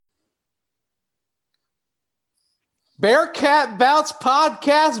Bearcat Bounce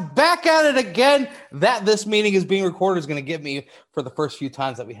podcast back at it again. That this meeting is being recorded is going to get me for the first few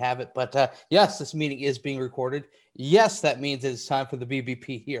times that we have it. But yes, this meeting is being recorded. Yes, that means it's time for the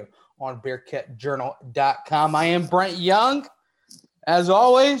BBP here on BearcatJournal.com. I am Brent Young, as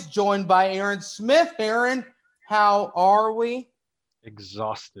always, joined by Aaron Smith. Aaron, how are we?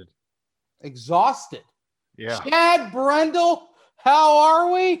 Exhausted. Yeah. Chad Brendel, how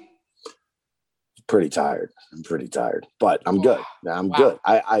are we? I'm pretty tired, but I'm good. I'm good.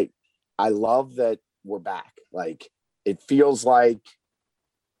 I love that we're back. Like, it feels like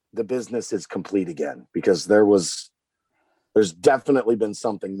the business is complete again, because there's definitely been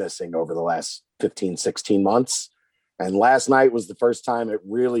something missing over the last 15, 16 months. And last night was the first time it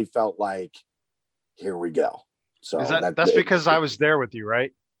really felt like, here we go. So that's because I was there with you,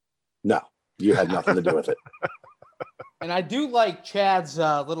 right? No, you had nothing to do with it. And I do like Chad's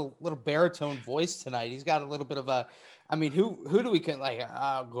little baritone voice tonight. He's got a little bit of a, I mean, who do we can like?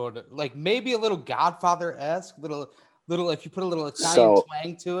 Go to like maybe a little Godfather-esque, little. If you put a little Italian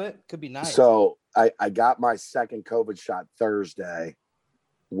twang to it, could be nice. So I got my second COVID shot Thursday.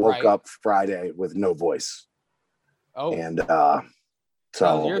 Woke up Friday with no voice. Oh, and so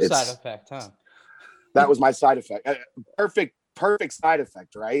that was your side effect, huh? That was my side effect. Perfect side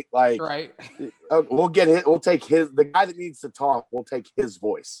effect, right? Like, right. We'll get it. We'll take the guy that needs to talk. We'll take his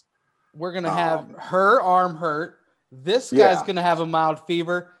voice. We're gonna have her arm hurt. This guy's gonna have a mild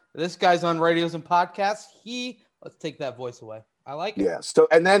fever. This guy's on radios and podcasts. Let's take that voice away. I like it. Yeah. So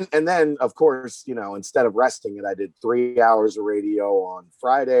and then of course, instead of resting it, I did 3 hours of radio on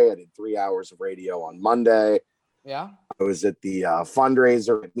Friday. I did 3 hours of radio on Monday. Yeah. I was at the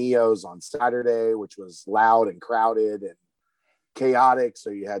fundraiser at Neo's on Saturday, which was loud and crowded and chaotic.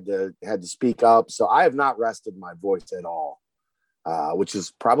 So you had to speak up. So I have not rested my voice at all, which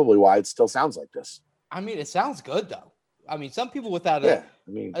is probably why it still sounds like this. I mean, it sounds good though. I mean, some people without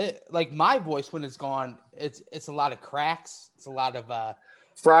like my voice when it's gone, it's a lot of cracks. It's a lot of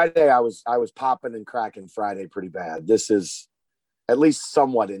Friday. I was popping and cracking Friday pretty bad. This is at least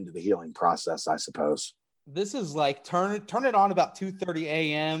somewhat into the healing process, I suppose. This is like turn it on about 2:30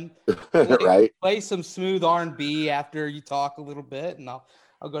 a.m. Right. Play some smooth R&B after you talk a little bit, and I'll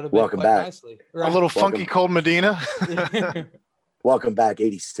go to bed Welcome quite back. nicely. Right. A little funky cold Medina. Welcome back,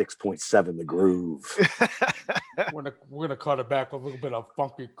 86.7 The Groove. We're gonna cut it back a little bit of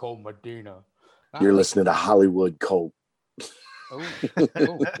funky cold Medina. You're listening to Hollywood Colt.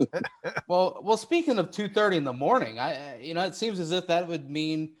 Well, speaking of 2:30 in the morning, it seems as if that would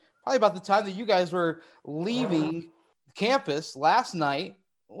mean probably about the time that you guys were leaving campus last night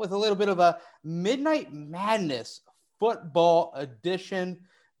with a little bit of a Midnight Madness football edition.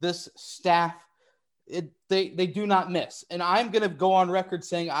 This staff, they do not miss. And I'm going to go on record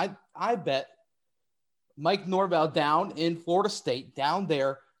saying I bet Mike Norvell down in Florida State, down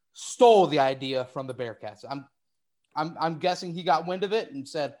there, stole the idea from the Bearcats. I'm guessing he got wind of it and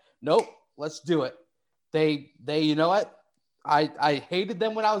said, nope, let's do it. They you know what? I hated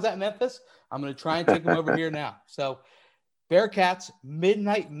them when I was at Memphis. I'm going to try and take them over here now. So Bearcats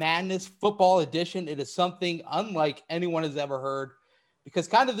Midnight Madness football edition. It is something unlike anyone has ever heard, because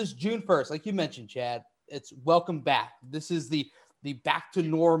kind of this June 1st, like you mentioned, Chad, it's welcome back. This is the back to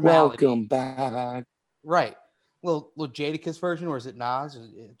normality. Welcome back. Right. Little Jadakiss version, or is it Nas?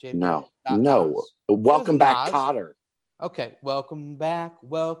 No. Nas. Welcome back, Nas. Cotter. Okay. Welcome back.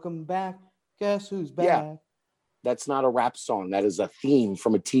 Guess who's back? Yeah. That's not a rap song. That is a theme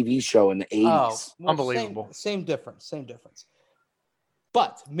from a TV show in the 80s. Oh, well, unbelievable. Same difference.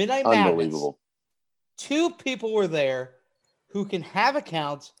 But Midnight Madness, unbelievable. 2 people were there who can have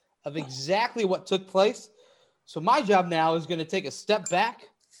accounts of exactly what took place. So my job now is going to take a step back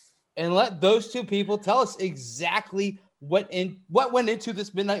and let those 2 people tell us exactly what went into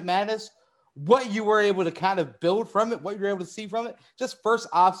this Midnight Madness, what you were able to kind of build from it, what you were able to see from it, just first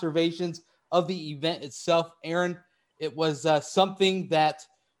observations of the event itself. Aaron, it was something that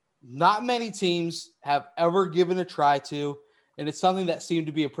not many teams have ever given a try to, and it's something that seemed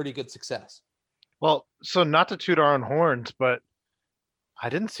to be a pretty good success. Well, so not to toot our own horns, but I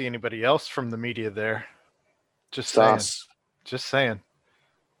didn't see anybody else from the media there. Just saying.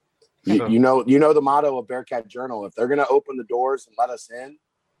 You know the motto of Bearcat Journal. If they're going to open the doors and let us in,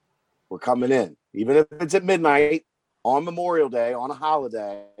 we're coming in. Even if it's at midnight on Memorial Day, on a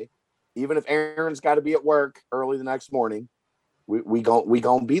holiday, even if Aaron's got to be at work early the next morning, we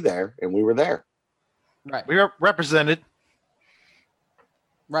gonna be there, and we were there. Right. We are represented.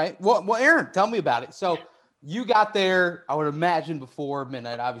 Right. Well, Aaron, tell me about it. So you got there, I would imagine, before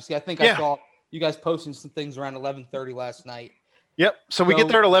midnight, obviously. I think I saw you guys posting some things around 11:30 last night. Yep. So we get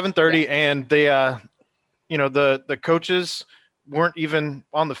there at 11:30, and they the coaches weren't even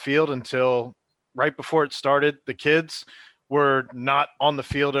on the field until right before it started. The kids were not on the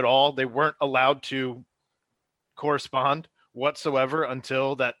field at all. They weren't allowed to correspond whatsoever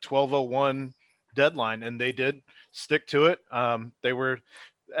until that 12:01 deadline, and they did stick to it.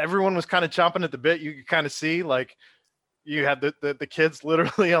 Everyone was kind of chomping at the bit. You could kind of see, like, you had the kids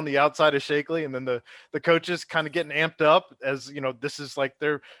literally on the outside of Shakely, and then the coaches kind of getting amped up as, this is like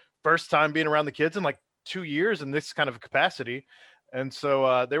their first time being around the kids in like 2 years in this kind of capacity. And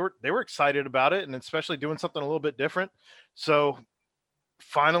so they were excited about it, and especially doing something a little bit different. So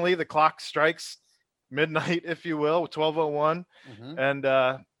finally the clock strikes midnight, if you will, with 12:01, and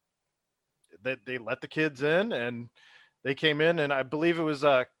they let the kids in, and they came in, and I believe it was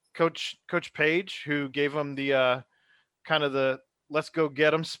Coach Page who gave them the kind of the "let's go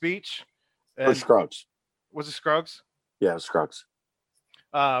get them" speech. Or Scruggs. Was it Scruggs? Yeah, Scruggs.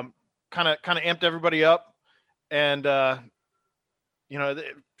 Kind of amped everybody up, and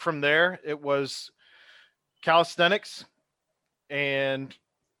from there it was calisthenics, and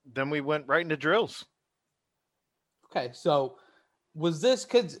then we went right into drills. Okay, so was this,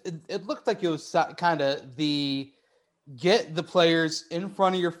 because it looked like it was kind of the get the players in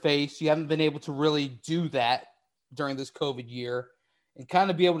front of your face. You haven't been able to really do that during this COVID year, and kind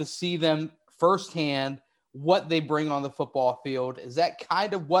of be able to see them firsthand, what they bring on the football field. Is that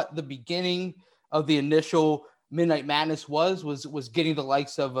kind of what the beginning of the initial Midnight Madness was getting the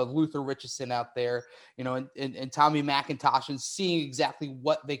likes of Luther Richardson out there, and Tommy McIntosh, and seeing exactly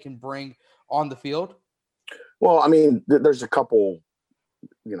what they can bring on the field? Well, I mean, there's a couple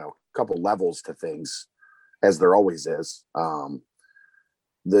levels to things, as there always is.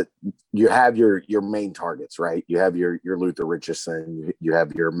 That you have your main targets, right? You have your Luther Richardson, you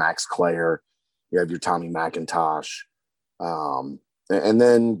have your Max Clare, you have your Tommy McIntosh, and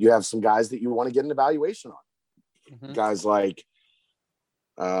then you have some guys that you want to get an evaluation on. Guys like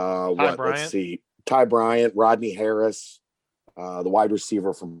let's see, Ty Bryant, Rodney Harris, the wide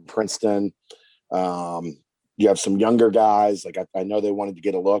receiver from Princeton. You have some younger guys. Like I know they wanted to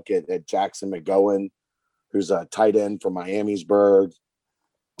get a look at Jackson McGowan, who's a tight end from Miamisburg.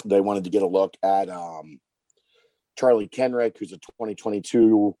 They wanted to get a look at Charlie Kenrick, who's a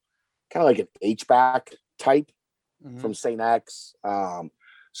 2022, kind of like an H-back type from St. X.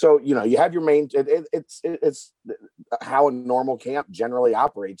 So, you have your main, it's how a normal camp generally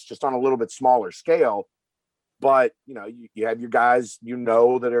operates, just on a little bit smaller scale. But, you have your guys,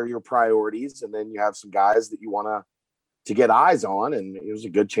 that are your priorities, and then you have some guys that you want to get eyes on, and it was a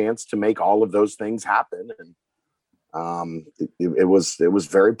good chance to make all of those things happen. And it was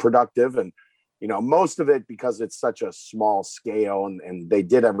very productive, and, most of it, because it's such a small scale, and they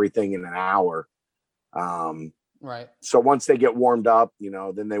did everything in an hour. Right. So once they get warmed up,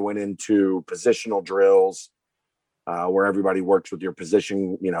 then they went into positional drills, where everybody works with your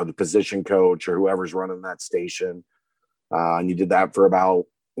position, the position coach or whoever's running that station. And you did that for about,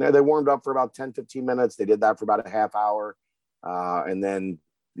 they warmed up for about 10, 15 minutes. They did that for about a half hour. And then,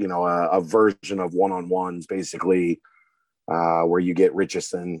 a version of one-on-ones, basically, where you get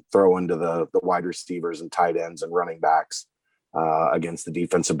Richardson throw into the wide receivers and tight ends and running backs against the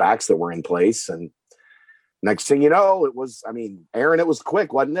defensive backs that were in place. And next thing you know, it was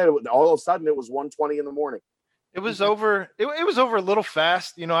quick, wasn't it? All of a sudden it was 1:20 in the morning. It was over. It was over a little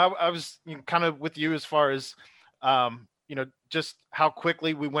fast. I was kind of with you as far as, just how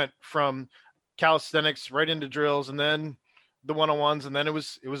quickly we went from calisthenics right into drills, and then the one-on-ones, and then it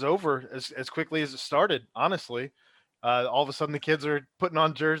was over as quickly as it started. Honestly, all of a sudden the kids are putting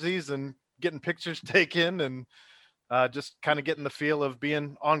on jerseys and getting pictures taken, and just kind of getting the feel of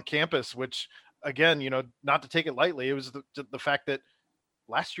being on campus. Which, again, not to take it lightly, it was the fact that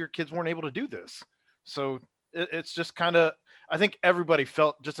last year kids weren't able to do this, so. It's just kind of, I think everybody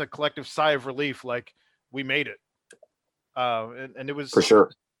felt just a collective sigh of relief, like we made it. And it was for sure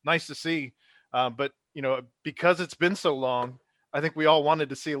nice to see. But, because it's been so long, I think we all wanted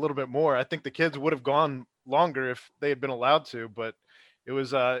to see a little bit more. I think the kids would have gone longer if they had been allowed to, but it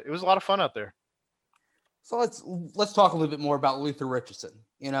was a lot of fun out there. So let's talk a little bit more about Luther Richardson.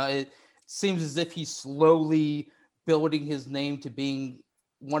 It seems as if he's slowly building his name to being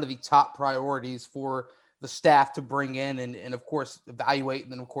one of the top priorities for the staff to bring in and of course evaluate,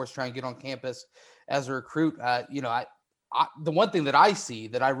 and then of course try and get on campus as a recruit. The one thing that I see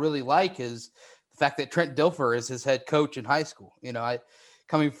that I really like is the fact that Trent Dilfer is his head coach in high school.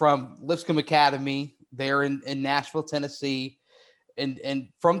 Coming from Lipscomb Academy there in Nashville, Tennessee, and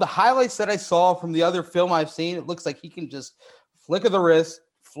from the highlights that I saw from the other film I've seen, it looks like he can just flick of the wrist,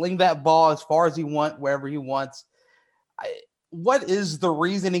 fling that ball as far as he wants, wherever he wants. What is the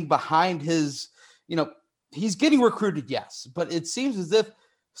reasoning behind his, he's getting recruited, yes, but it seems as if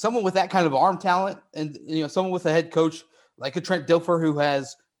someone with that kind of arm talent and, someone with a head coach like a Trent Dilfer who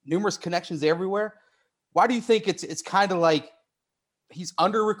has numerous connections everywhere, why do you think it's kind of like he's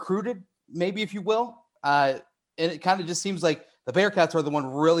under recruited, maybe, if you will? And it kind of just seems like the Bearcats are the one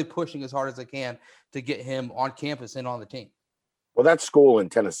really pushing as hard as they can to get him on campus and on the team. Well, that school in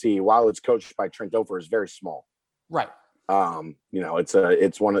Tennessee, while it's coached by Trent Dilfer, is very small. Right.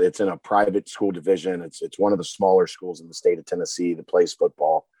 It's in a private school division. It's one of the smaller schools in the state of Tennessee that plays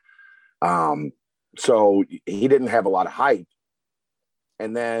football. So he didn't have a lot of hype.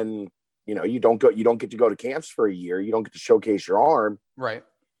 And then, you don't get to go to camps for a year. You don't get to showcase your arm. Right.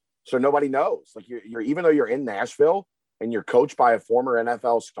 So nobody knows. Like you're even though you're in Nashville and you're coached by a former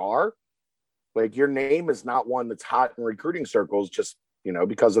NFL star, like your name is not one that's hot in recruiting circles just,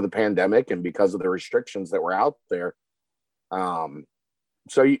 because of the pandemic and because of the restrictions that were out there.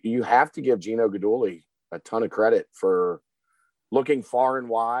 So you have to give Gino Guidugli a ton of credit for looking far and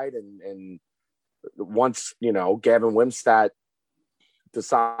wide. And once, Gavin Wimsatt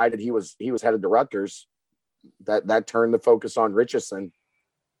decided he was head of directors, that turned the focus on Richardson,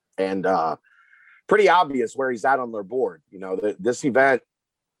 and pretty obvious where he's at on their board. This event,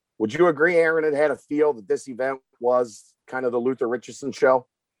 would you agree, Aaron, it had a feel that this event was kind of the Luther Richardson show?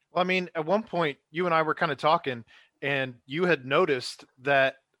 Well, I mean, at one point you and I were kind of talking, and you had noticed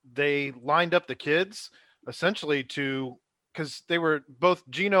that they lined up the kids essentially because they were both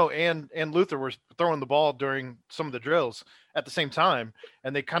Gino and Luther were throwing the ball during some of the drills at the same time.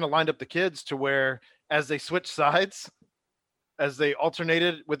 And they kind of lined up the kids to where, as they switched sides, as they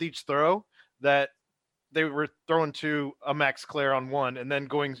alternated with each throw, that they were throwing to a Max Clare on one and then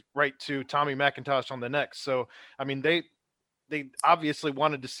going right to Tommy McIntosh on the next. So, I mean, they obviously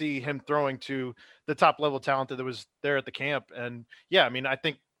wanted to see him throwing to the top level talent that was there at the camp. And yeah, I mean, I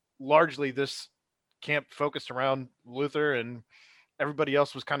think largely this camp focused around Luther, and everybody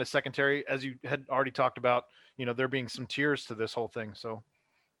else was kind of secondary, as you had already talked about, there being some tiers to this whole thing. So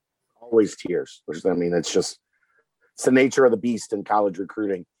always tiers. I mean, it's the nature of the beast in college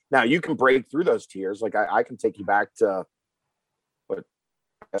recruiting. Now you can break through those tiers. Like I can take you back to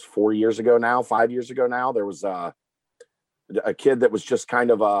that's 5 years ago now. There was a kid that was just kind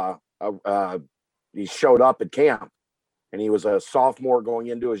of he showed up at camp, and he was a sophomore going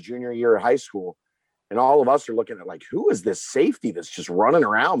into his junior year of high school. And all of us are looking at like, who is this safety that's just running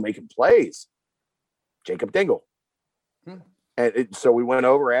around making plays? Jacob Dingle. And so we went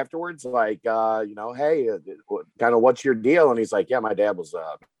over afterwards, like, hey, kind of what's your deal? And he's like, yeah, my dad was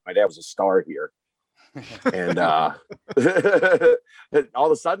a star here. And all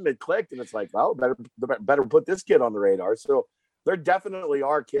of a sudden it clicked, and it's like, well, better put this kid on the radar. So there definitely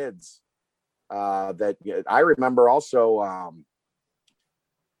are kids that I remember also.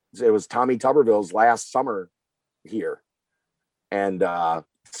 It was Tommy Tuberville's last summer here, and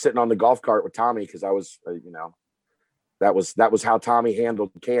sitting on the golf cart with Tommy, because I was, that was how Tommy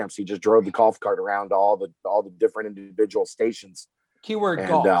handled camps. He just drove the golf cart around to all the different individual stations. Keyword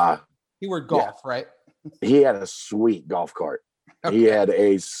golf. Keyword golf, yeah. Right? He had a sweet golf cart.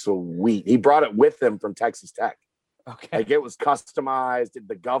 Okay. He brought it with him from Texas Tech. Okay. Like it was customized.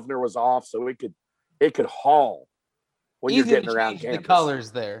 The governor was off, so it could haul when Easy you're getting around the campus.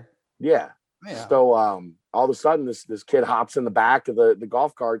 Colors there. Yeah. So all of a sudden this kid hops in the back of the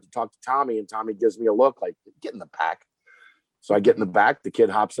golf cart to talk to Tommy, and Tommy gives me a look like, get in the back. So I get in the back, the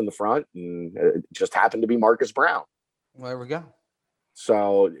kid hops in the front, and it just happened to be Marcus Brown. Well, there we go.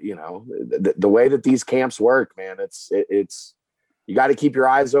 So, the way that these camps work, man, it's you got to keep your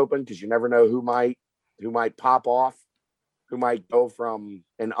eyes open, because you never know who might pop off, who might go from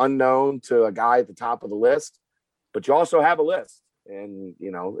an unknown to a guy at the top of the list. But you also have a list, and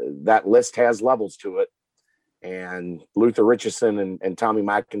that list has levels to it. And Luther Richardson and Tommy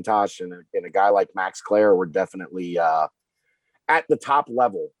McIntosh and a guy like Max Clare were definitely at the top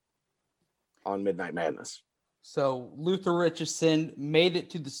level on Midnight Madness. So Luther Richardson made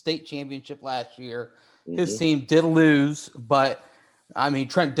it to the state championship last year. His team did lose, but I mean,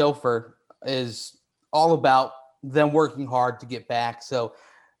 Trent Dilfer is all about them working hard to get back. So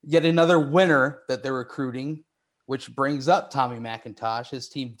yet another winner that they're recruiting, which brings up Tommy McIntosh. His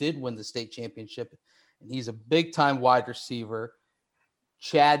team did win the state championship, and he's a big-time wide receiver.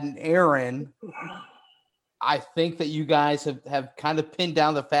 Chad and Aaron, I think that you guys have kind of pinned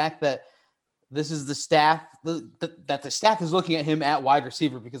down the fact that this is the staff, that the staff is looking at him at wide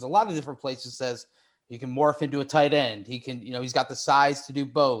receiver, because a lot of different places says he can morph into a tight end. He can, he's got the size to do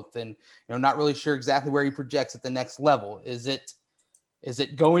both, and, not really sure exactly where he projects at the next level. Is it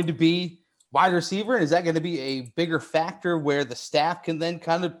going to be wide receiver? And is that going to be a bigger factor where the staff can then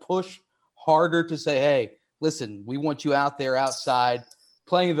kind of push harder to say, hey, listen, we want you out there outside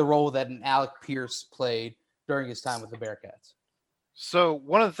playing the role that an Alec Pierce played during his time with the Bearcats? So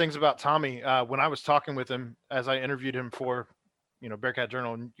one of the things about Tommy, when I was talking with him, as I interviewed him for, Bearcat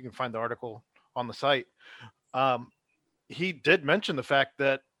Journal, and you can find the article on the site, he did mention the fact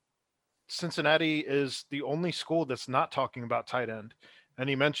that Cincinnati is the only school that's not talking about tight end. And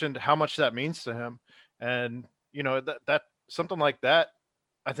he mentioned how much that means to him. And, that something like that,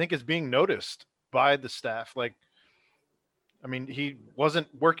 I think, is being noticed by the staff. Like, I mean, he wasn't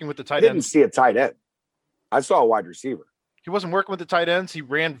working with the tight ends. I didn't see a tight end. I saw a wide receiver. He wasn't working with the tight ends. He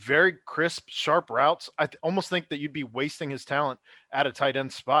ran very crisp, sharp routes. I almost think that you'd be wasting his talent at a tight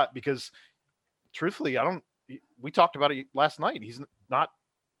end spot because, truthfully, we talked about it last night. He's not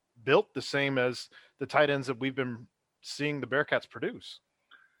built the same as the tight ends that we've been seeing the Bearcats produce.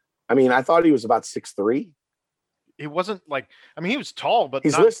 I mean, I thought he was about 6'3". He wasn't he was tall, but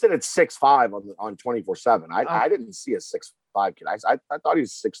he's listed at 6'5" on 24/7. I didn't see a 6'5" kid. I thought he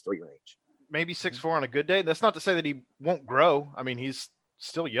was 6'3" range. Maybe 6'4" on a good day. That's not to say that he won't grow. I mean, he's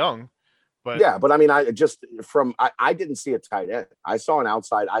still young, but yeah. But I mean, I didn't see a tight end. I saw an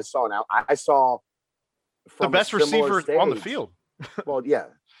outside. I saw the best receiver on the field. Well, yeah,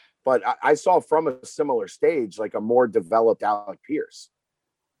 but I saw from a similar stage like a more developed Alec Pierce.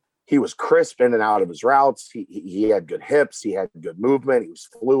 He was crisp in and out of his routes. He had good hips. He had good movement. He was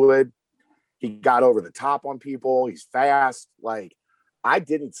fluid. He got over the top on people. He's fast. Like, I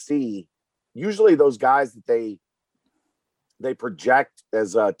didn't see. Usually those guys that they project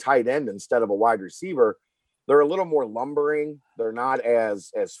as a tight end instead of a wide receiver, they're a little more lumbering. They're not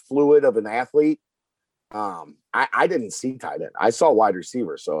as fluid of an athlete. I didn't see tight end. I saw wide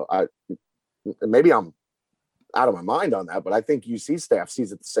receiver. So maybe I'm out of my mind on that, but I think UC staff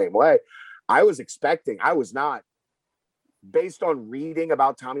sees it the same way. I was not, based on reading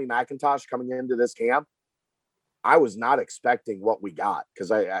about Tommy McIntosh coming into this camp, I was not expecting what we got because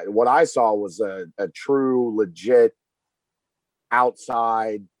what I saw was a true, legit,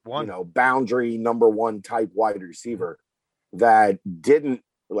 outside, boundary number one type wide receiver that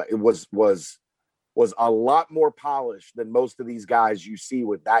was a lot more polished than most of these guys you see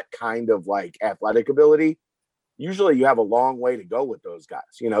with that kind of like athletic ability. Usually, you have a long way to go with those guys.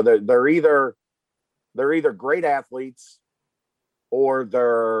 They're either great athletes or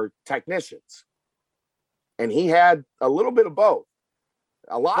they're technicians. And he had a little bit of both,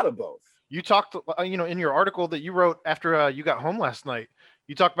 a lot of both. You talked, in your article that you wrote after you got home last night,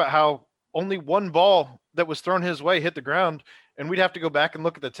 you talked about how only one ball that was thrown his way hit the ground, and we'd have to go back and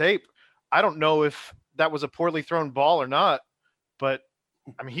look at the tape. I don't know if that was a poorly thrown ball or not, but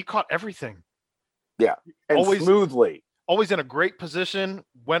I mean, he caught everything. Yeah, and always smoothly. Always in a great position,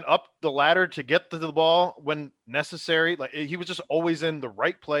 went up the ladder to get to the ball when necessary. Like, he was just always in the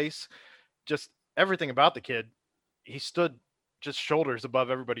right place. Just everything about the kid, he stood just shoulders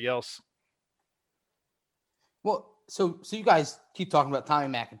above everybody else. Well, so you guys keep talking about Tommy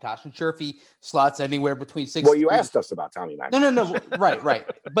McIntosh. I'm sure if he slots anywhere between 6. Well, you asked us about Tommy McIntosh. No. Right.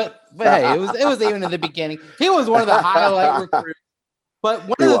 But hey, it was even in the beginning. He was one of the highlight recruits. But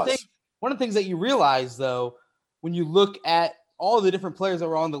one of the things that you realize though, when you look at all the different players that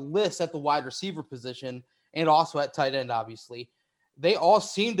were on the list at the wide receiver position and also at tight end, obviously, they all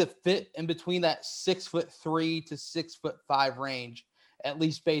seem to fit in between that 6'3" to 6'5" range, at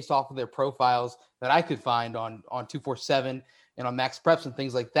least based off of their profiles that I could find on 247 and on Max Preps and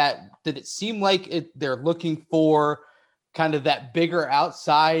things like that. Did it seem like they're looking for kind of that bigger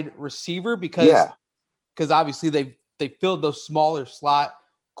outside receiver? Because obviously they filled those smaller slot,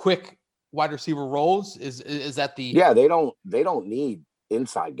 quick wide receiver roles. Is that the? Yeah, they don't need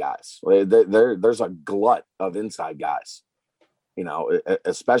inside guys. There's a glut of inside guys.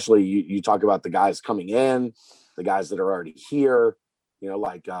 Especially you talk about the guys coming in, the guys that are already here.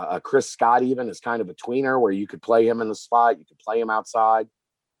 Like Chris Scott even is kind of a tweener where you could play him in the slot, you could play him outside.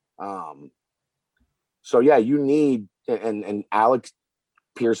 So yeah, you need and Alex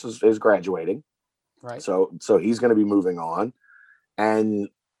Pierce is graduating, right? So he's going to be moving on, and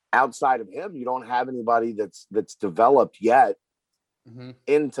outside of him, you don't have anybody that's developed yet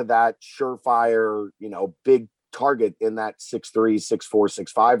into that surefire, big target in that 6'3", 6'4",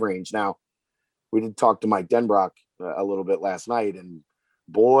 6'5" range. Now, we did talk to Mike Denbrock a little bit last night, and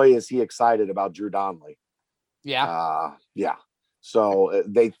boy, is he excited about Drew Donnelly. Yeah. Yeah. So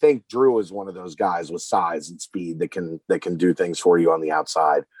they think Drew is one of those guys with size and speed that can do things for you on the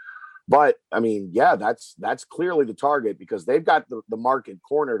outside. But I mean, yeah, that's clearly the target because they've got the market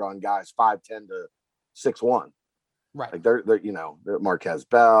cornered on guys 5'10" to 6'1". Right. Like they're Marquez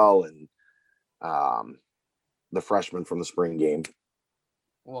Bell and the freshman from the spring game.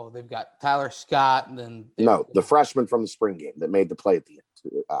 Well, they've got Tyler Scott, and then No, the freshman from the spring game that made the play at the end.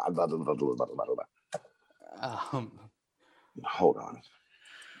 Hold on.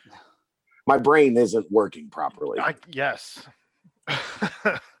 My brain isn't working properly. Yes.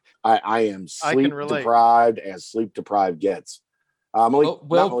 I am sleep deprived as sleep deprived gets. Will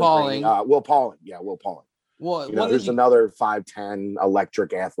Pauling. Will Pauling. Yeah, Will Pauling. Well, there's another 5'10"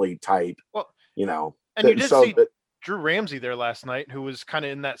 electric athlete type. Well, and you did see Drew Ramsey there last night, who was kind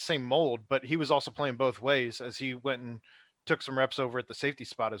of in that same mold, but he was also playing both ways as he went and took some reps over at the safety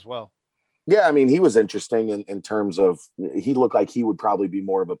spot as well. Yeah, I mean, he was interesting in terms of he looked like he would probably be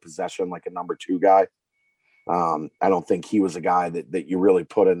more of a possession, like a number 2 guy. I don't think he was a guy that you really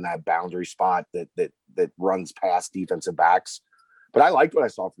put in that boundary spot that runs past defensive backs. But I liked what I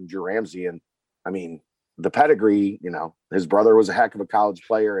saw from Drew Ramsey. And I mean, the pedigree, his brother was a heck of a college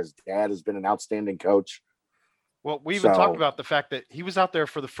player. His dad has been an outstanding coach. Well, we even talked about the fact that he was out there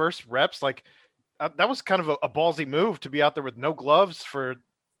for the first reps. Like that was kind of a ballsy move to be out there with no gloves for,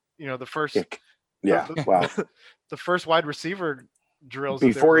 the first. Yeah. Well, the first wide receiver drills.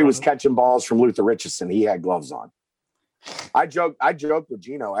 Before he was catching balls from Luther Richardson, he had gloves on. I joked with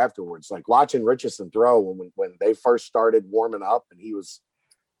Gino afterwards, like watching Richardson throw when they first started warming up and he was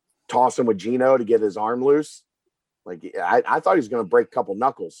tossing with Gino to get his arm loose. Like I thought he was going to break a couple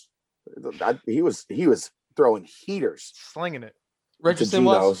knuckles. He was throwing heaters, slinging it. Richardson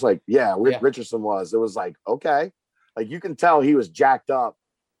was. It was like, Richardson was. It was like, okay, like you can tell he was jacked up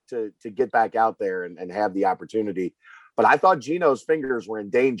to get back out there and have the opportunity. But I thought Gino's fingers were in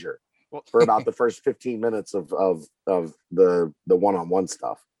danger for about the first 15 minutes of the one-on-one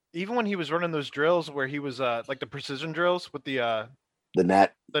stuff. Even when he was running those drills where he was like the precision drills with the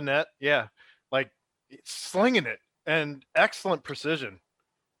net. The net, yeah. Like slinging it and excellent precision.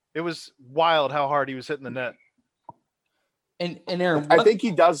 It was wild how hard he was hitting the net. And Aaron, I think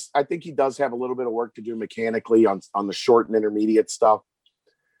he does have a little bit of work to do mechanically on the short and intermediate stuff.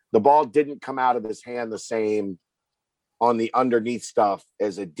 The ball didn't come out of his hand the same on the underneath stuff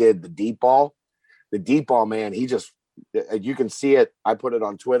as it did the deep ball. The deep ball, man, you can see it. I put it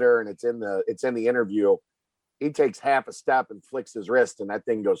on Twitter and it's in the interview. He takes half a step and flicks his wrist and that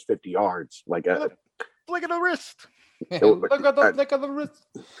thing goes 50 yards. Like a flick of the wrist. Look at the flick of the wrist.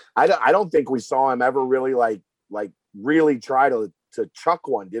 I don't think we saw him ever really like really try to chuck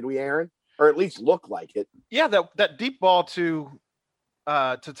one, did we, Aaron? Or at least look like it. Yeah, that deep ball to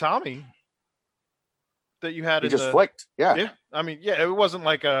Tommy that you had. He just flicked. Yeah. I mean, yeah, it wasn't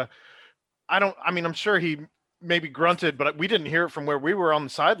like I'm sure he maybe grunted, but we didn't hear it from where we were on the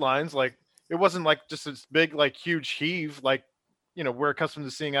sidelines. Like it wasn't like just this big, like huge heave, like, we're accustomed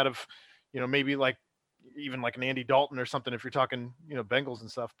to seeing out of, maybe like even like an Andy Dalton or something, if you're talking, Bengals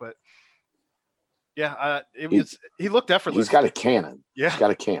and stuff, but yeah, he looked effortless. He's got a cannon. Yeah. He's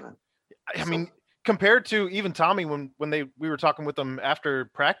got a cannon. I mean, compared to even Tommy, when we were talking with him after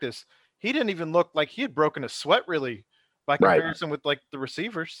practice, he didn't even look like he had broken a sweat really by comparison with like the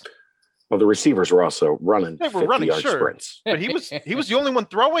receivers. Well, the receivers were also running. They were running, sure, sprints. But he was the only one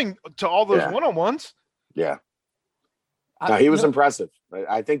throwing to all those one-on-ones. Yeah. No, he was impressive.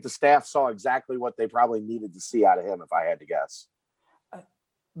 I think the staff saw exactly what they probably needed to see out of him, if I had to guess.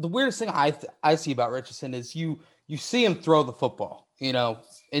 The weirdest thing I see about Richardson is you see him throw the football,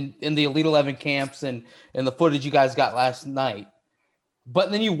 in the Elite 11 camps and the footage you guys got last night.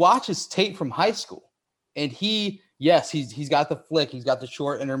 But then you watch his tape from high school, and he's got the flick, he's got the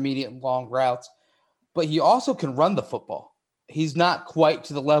short, intermediate, and long routes, but he also can run the football. He's not quite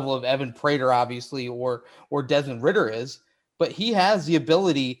to the level of Evan Prater, obviously, or Desmond Ridder is, but he has the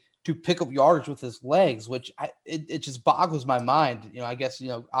ability to pick up yardage with his legs, which it just boggles my mind. I guess,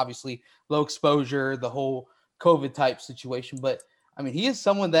 obviously low exposure, the whole COVID type situation, but I mean, he is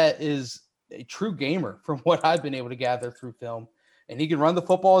someone that is a true gamer from what I've been able to gather through film, and he can run the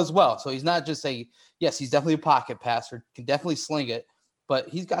football as well. So he's not just yes, he's definitely a pocket passer, can definitely sling it, but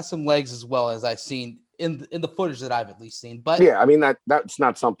he's got some legs as well, as I've seen in the footage that I've at least seen. But yeah, I mean, that's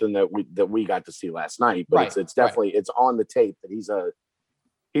not something that we got to see last night, but right, it's definitely, it's on the tape that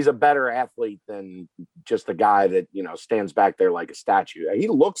he's a better athlete than just a guy that, stands back there like a statue. He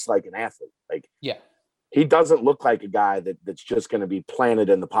looks like an athlete. Like, yeah, he doesn't look like a guy that's just going to be planted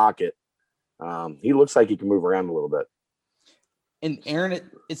in the pocket. He looks like he can move around a little bit. And Aaron,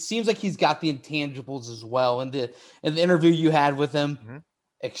 it seems like he's got the intangibles as well. And in the interview you had with him,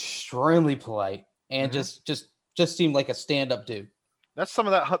 extremely polite and just seemed like a stand-up dude. That's some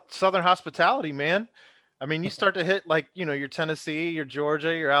of that Southern hospitality, man. I mean, you start to hit like, your Tennessee, your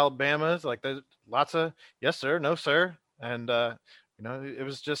Georgia, your Alabamas, like there's lots of yes, sir, no, sir. And,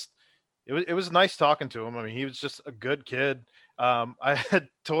 it was nice talking to him. I mean, he was just a good kid. I had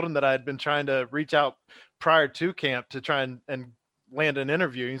told him that I had been trying to reach out prior to camp to try and land an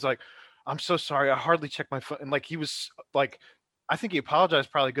interview. He's like, I'm so sorry. I hardly checked my phone. And like, he was like, I think he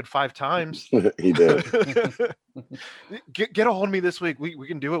apologized probably a good 5 times. He did. Get a hold of me this week. We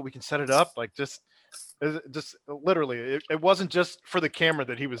can do it. We can set it up. Like just literally, it wasn't just for the camera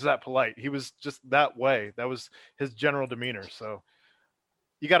that he was that polite. He was just that way. That was his general demeanor. So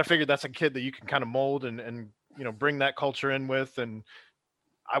you got to figure that's a kid that you can kind of mold and bring that culture in with. And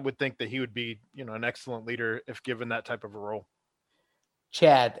I would think that he would be, an excellent leader if given that type of a role.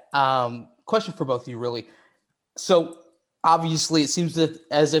 Chad, question for both of you, really. So obviously it seems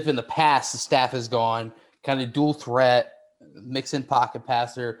as if in the past the staff has gone kind of dual threat, mix in pocket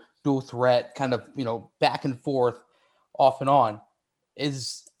passer, dual threat, kind of, back and forth, off and on.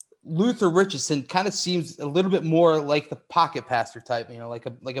 Is Luther Richardson kind of seems a little bit more like the pocket passer type, like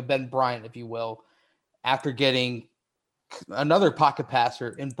a Ben Bryant, if you will, after getting another pocket passer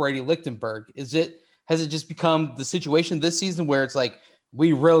in Brady Lichtenberg. Has it just become the situation this season where it's like,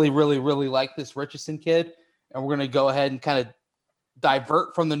 we really, really, really like this Richardson kid, and we're going to go ahead and kind of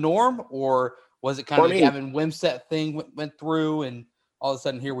divert from the norm? Or was it kind of Gavin Wimsatt thing went through and all of a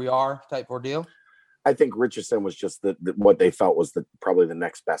sudden here we are type ordeal? I think Richardson was just what they felt was probably the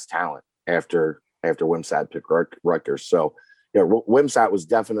next best talent after Wimsatt picked Rutgers. So, Wimsatt was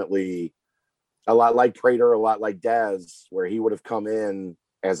definitely a lot like Prater, a lot like Dez, where he would have come in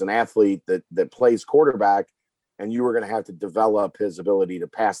as an athlete that plays quarterback, and you were going to have to develop his ability to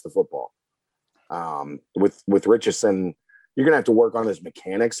pass the football. With Richardson, you're going to have to work on his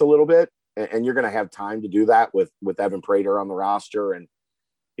mechanics a little bit, and you're going to have time to do that with Evan Prater on the roster, and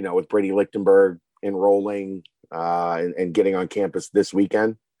with Brady Lichtenberg enrolling and getting on campus this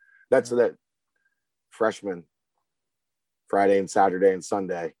weekend. That's that freshman Friday and Saturday and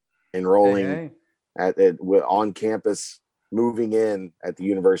Sunday enrolling on campus, moving in at the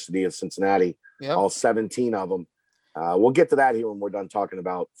University of Cincinnati. Yep. All 17 of them. We'll get to that here when we're done talking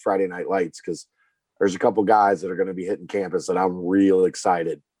about Friday Night Lights, because there's a couple guys that are going to be hitting campus that I'm real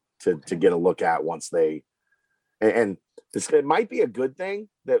excited to get a look at once they – and it might be a good thing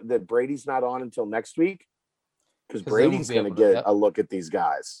that Brady's not on until next week, because Brady's going to get a look at these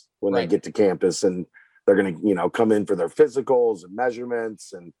guys when they get to campus, and they're going to, come in for their physicals and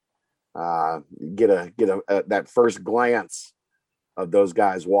measurements and get that first glance of those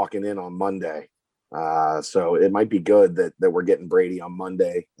guys walking in on Monday. So it might be good that we're getting Brady on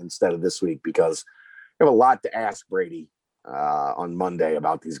Monday instead of this week, because we have a lot to ask Brady on Monday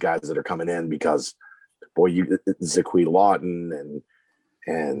about these guys that are coming in, because boy, Zaquee Lawton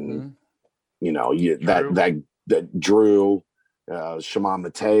and that Drew, Shimon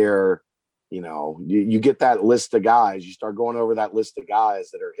Mateer, you get that list of guys, you start going over that list of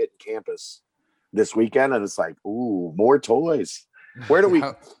guys that are hitting campus this weekend, and it's like, ooh, more toys. Where do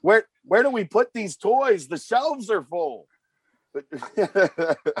we put these toys? The shelves are full.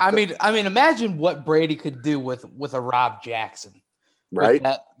 I mean, imagine what Brady could do with a Rob Jackson, right?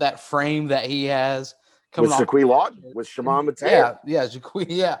 With that frame that he has with Zaquee Lawton, with Shimon Mateer. Yeah, Zaquee,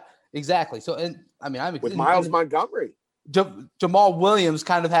 yeah, exactly. So, and I mean, with Miles Montgomery. Jamal Williams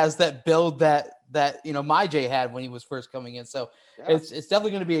kind of has that build that MyJ had when he was first coming in. So it's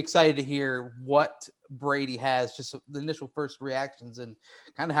definitely going to be excited to hear what Brady has, just the initial first reactions, and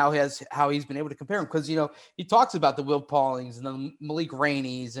kind of how he's been able to compare him. Because, he talks about the Will Paulings and the Malik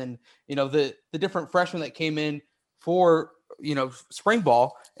Rainey's and, the different freshmen that came in for, spring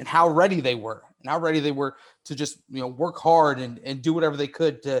ball, and how ready they were to just, work hard and do whatever they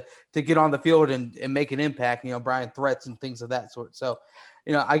could to get on the field and make an impact, Brian threats and things of that sort. So,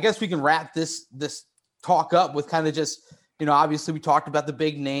 I guess we can wrap this talk up with kind of just, obviously we talked about the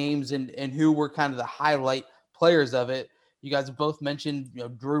big names and who were kind of the highlight players of it. You guys have both mentioned,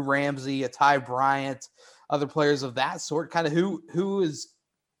 Drew Ramsey, Ty Bryant, other players of that sort. Kind of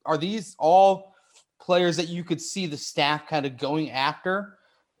are these all players that you could see the staff kind of going after,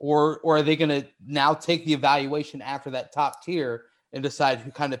 or are they going to now take the evaluation after that top tier and decide who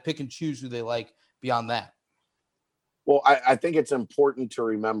kind of pick and choose who they like beyond that? Well, I think it's important to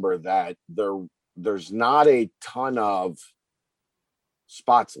remember that there's not a ton of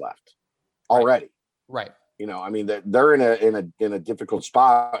spots left already. Right. I mean, they're in a difficult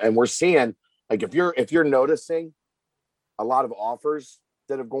spot, and we're seeing, like, if you're noticing a lot of offers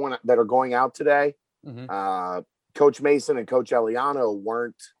that are going out today. Mm-hmm. Coach Mason and Coach Eliano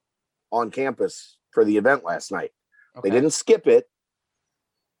weren't on campus for the event last night. Okay. They didn't skip it.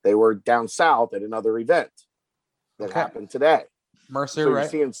 They were down south at another event that happened today. Mercer, so you're right?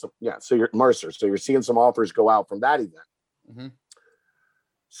 Seeing some, Mercer. So you're seeing some offers go out from that event. Mm-hmm.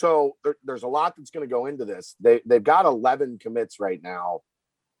 So there's a lot that's going to go into this. They've got 11 commits right now.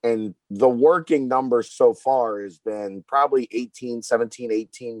 And the working number so far has been probably 17,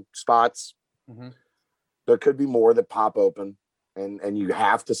 18 spots. Mm-hmm. There could be more that pop open. And you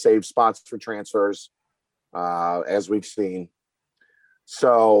have to save spots for transfers, as we've seen.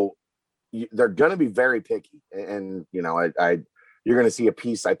 So they're going to be very picky. And you're going to see a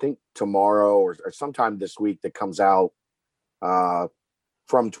piece, I think, tomorrow or sometime this week that comes out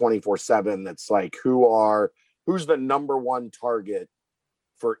from 24/7. That's like, who's the number one target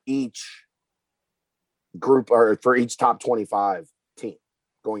for each group or for each top 25 team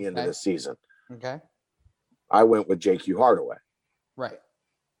going into this season. Okay. I went with JQ Hardaway. Right.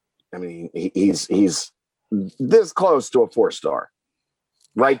 I mean, he's this close to a 4-star,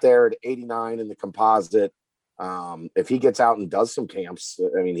 right there at 89 in the composite. If he gets out and does some camps,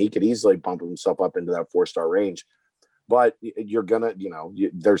 I mean, he could easily bump himself up into that 4-star range. But you're gonna,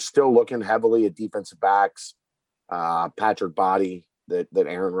 they're still looking heavily at defensive backs. Patrick Body that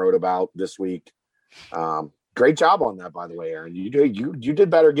Aaron wrote about this week. Great job on that, by the way, Aaron. You did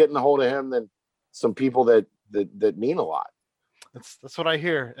better getting a hold of him than some people that mean a lot. That's what I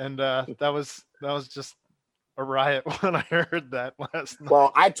hear, and that was just a riot when I heard that last night.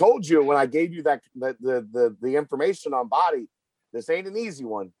 Well, I told you when I gave you that the information on Body, this ain't an easy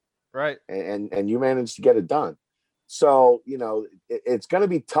one, right? And you managed to get it done. So it's going to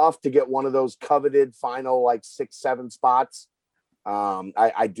be tough to get one of those coveted final 6-7 spots.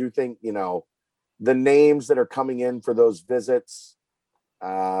 I do think the names that are coming in for those visits,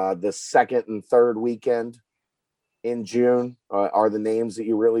 the second and third weekend in June are the names that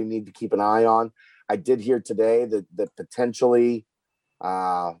you really need to keep an eye on. I did hear today that potentially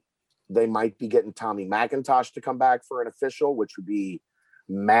they might be getting Tommy McIntosh to come back for an official, which would be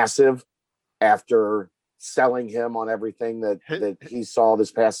massive after selling him on everything that he saw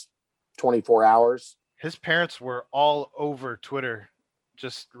this past 24 hours. His parents were all over Twitter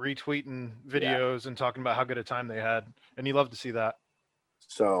just retweeting videos and talking about how good a time they had, and you love to see that.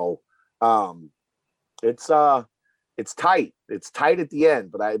 So it's tight. It's tight at the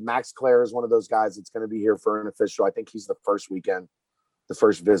end, but Max Clare is one of those guys that's going to be here for an official. I think he's the first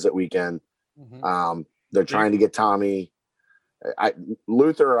visit weekend. Mm-hmm. They're trying to get Tommy.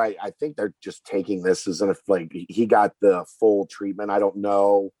 Luther, I think they're just taking this as he got the full treatment. I don't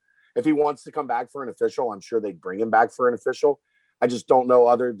know if he wants to come back for an official. I'm sure they'd bring him back for an official. I just don't know,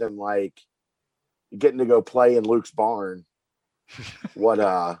 other than getting to go play in Luke's barn, what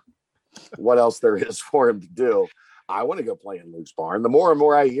else there is for him to do. I want to go play in Luke's barn. The more and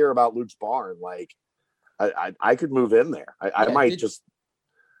more I hear about Luke's barn, I could move in there. I might just.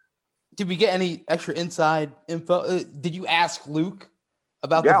 Did we get any extra inside info? Did you ask Luke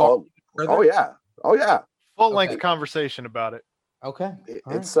about the barn? Oh yeah. Full length conversation about it. Okay.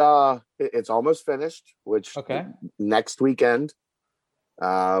 It's almost finished, which next weekend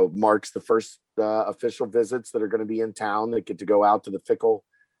marks the first official visits that are going to be in town that get to go out to the Fickle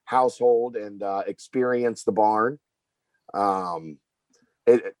household and experience the barn.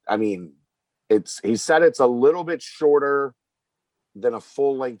 He said it's a little bit shorter than a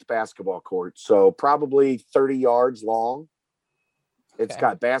full-length basketball court, so probably 30 yards long. It's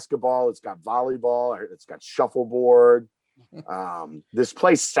got basketball, it's got volleyball, it's got shuffleboard. This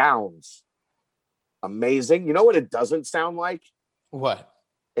place sounds amazing. You know what it doesn't sound like? What?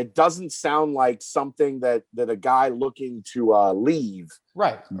 It doesn't sound like something that a guy looking to leave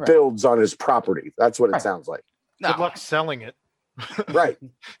builds on his property. That's what it sounds like. Good luck selling it. Right.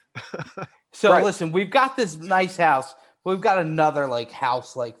 So listen, we've got this nice house. We've got another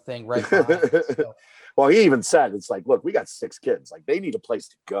house-like thing right behind us, so. Well, he even said, it's look, we got 6 kids. They need a place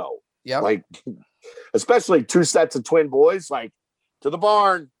to go. Yeah. Especially 2 sets of twin boys, to the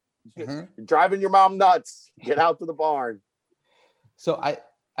barn. Mm-hmm. You're driving your mom nuts. Get out to the barn. So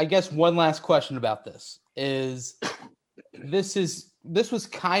I guess one last question about this is this was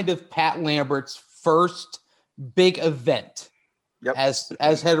kind of Pat Lambert's first big event as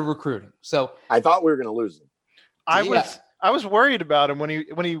head of recruiting. So I thought we were going to lose him. I was worried about him when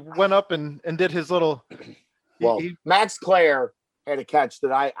he went up and did his little. Max Clare had a catch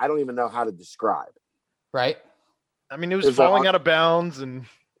that I don't even know how to describe. Right. I mean, it was falling out of bounds, and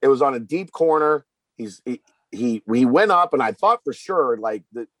it was on a deep corner. He went up, and I thought for sure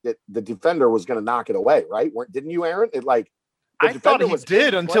the defender was going to knock it away. Right? Didn't you, Aaron? I thought he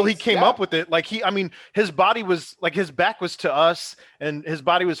did until he came up with it. His body was his back was to us, and his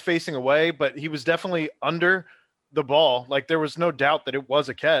body was facing away, but he was definitely under the ball. There was no doubt that it was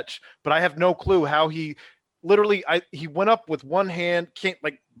a catch, but I have no clue how he literally he went up with one hand,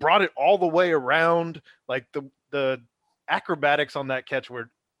 brought it all the way around. The acrobatics on that catch were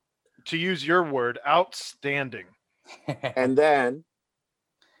to use your word, outstanding. And then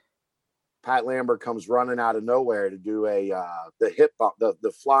Pat Lambert comes running out of nowhere to do the hip bump,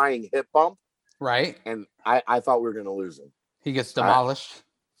 the flying hip bump. Right. And I thought we were going to lose him. He gets demolished.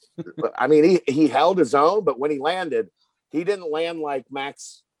 I mean, he held his own, but when he landed, he didn't land like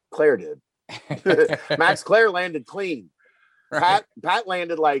Max Clare did. Max Clare landed clean. Right. Pat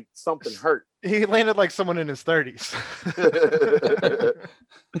landed like something hurt. He landed like someone in his 30s.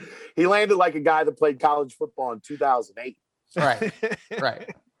 He landed like a guy that played college football in 2008.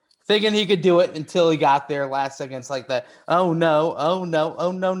 Right. Thinking he could do it until he got there last second. It's like that. Oh no,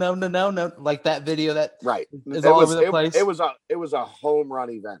 no. Like that video that is all over the place. It was a home run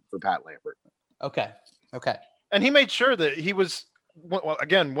event for Pat Lambert. Okay. And he made sure that he was, well,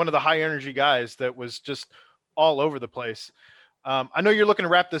 again, one of the high energy guys that was just all over the place. I know you're looking to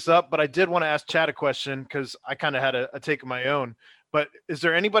wrap this up, but I did want to ask Chad a question because I kind of had a take of my own. But is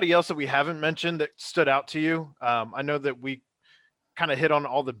there anybody else that we haven't mentioned that stood out to you? I know that we kind of hit on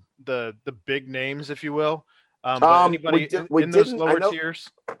all the big names, if you will. Anybody in those lower tiers?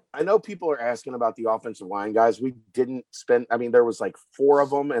 I know people are asking about the offensive line guys. We didn't spend. I mean, there was like 4 of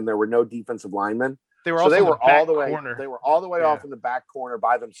them, and there were no defensive linemen. They were all the way. They were all the way off in the back corner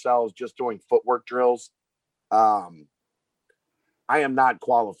by themselves, just doing footwork drills. I am not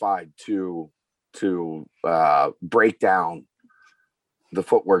qualified to break down the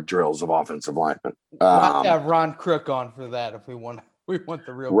footwork drills of offensive linemen. Have Ron Crook on for that if we want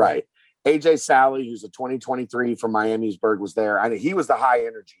the real right. AJ Sally, who's a 2023 from Miamisburg, was there. I mean, he was the high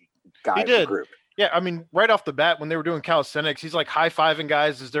energy guy of the group. Yeah, I mean, right off the bat when they were doing calisthenics, he's like high-fiving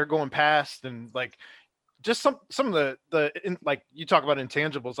guys as they're going past, and like just some of the like you talk about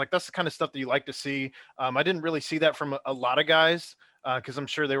intangibles, like that's the kind of stuff that you like to see. I didn't really see that from a lot of guys because I'm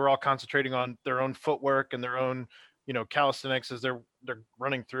sure they were all concentrating on their own footwork and their own, calisthenics as they're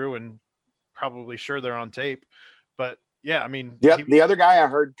running through, and probably sure they're on tape. But yeah, I mean, the other guy I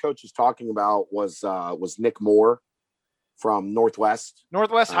heard coaches talking about was Nick Moore from Northwest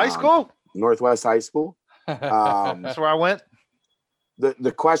High School. Northwest High School. That's where I went.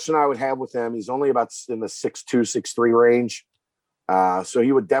 The question I would have with him, he's only about in the 6'2", 6'3" range. So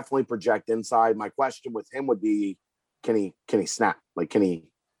he would definitely project inside. My question with him would be, can he snap? Like, can he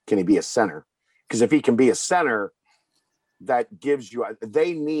be a center? Because if he can be a center, that gives you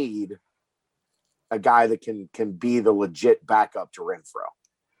they need a guy that can be the legit backup to Renfro.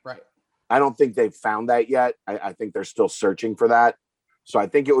 Right. I don't think they've found that yet. I think they're still searching for that. So I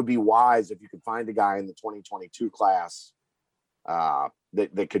think it would be wise if you could find a guy in the 2022 class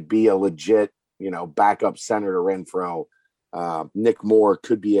that could be a legit, backup center to Renfro. Nick Moore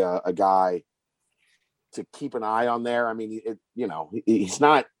could be a guy to keep an eye on there. I mean, he's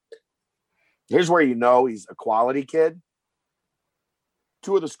not. Here's where he's a quality kid.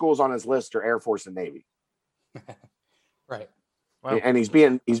 2 of the schools on his list are Air Force and Navy. Right. Wow. And he's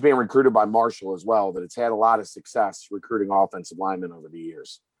being recruited by Marshall as well, that it's had a lot of success recruiting offensive linemen over the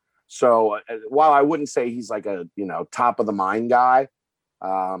years. So while I wouldn't say he's like a, top of the mind guy,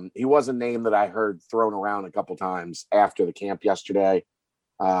 he was a name that I heard thrown around a couple times after the camp yesterday.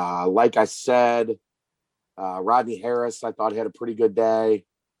 Like I said, Rodney Harris, I thought had a pretty good day.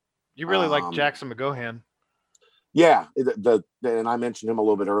 You really like Jackson McGohan. Yeah. And I mentioned him a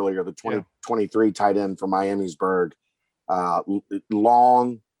little bit earlier, the 2023 tight end from Miamisburg.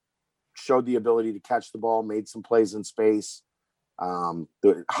 Long, showed the ability to catch the ball, made some plays in space.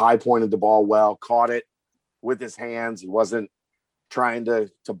 The high pointed the ball well, caught it with his hands. He wasn't trying to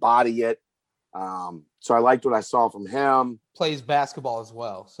body it. So I liked what I saw from him. Plays basketball as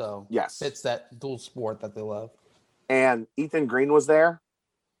well. So yes, it's that dual sport that they love. And Ethan Green was there.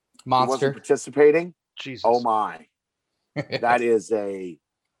 Monster. He wasn't participating. Jesus. Oh my. That is a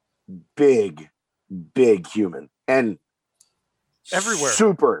big human. And everywhere.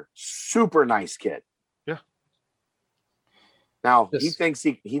 Super, super nice kid. Yeah. Now he thinks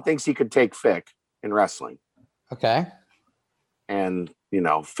he could take Fick in wrestling. Okay. And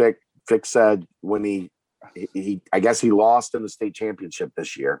Fick said when he I guess he lost in the state championship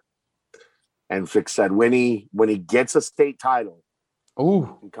this year. And Fick said when he gets a state title,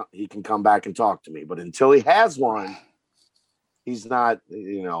 he can come back and talk to me. But until he has one, he's not,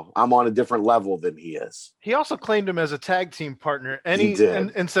 I'm on a different level than he is. He also claimed him as a tag team partner.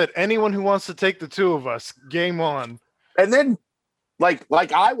 And said, anyone who wants to take the 2 of us, game on. And then like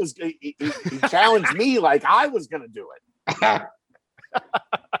I was, he challenged me like I was going to do it.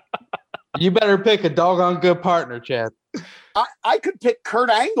 You better pick a doggone good partner, Chad. I could pick Kurt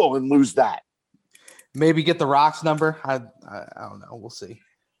Angle and lose that. Maybe get the Rock's number. I don't know. We'll see.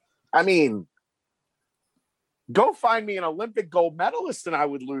 I mean, Go find me an Olympic gold medalist and I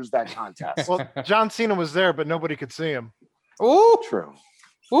would lose that contest. Well, John Cena was there, but nobody could see him. Ooh, True.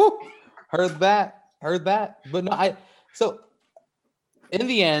 ooh, heard that. But no, so in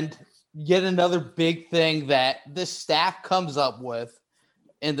the end, yet another big thing that the staff comes up with,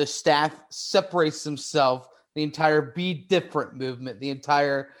 and the staff separates themselves. The entire "Be Different" movement, the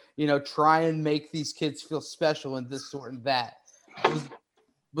entire try and make these kids feel special and this sort and that.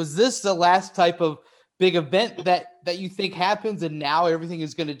 Was this the last type of big event that you think happens, and now everything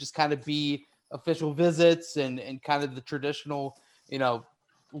is going to just kind of be official visits and kind of the traditional,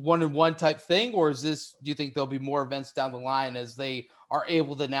 one-on-one type thing? Or do you think there'll be more events down the line as they are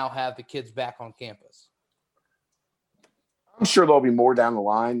able to now have the kids back on campus? I'm sure there'll be more down the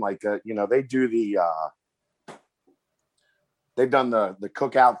line. Like, they do they've done the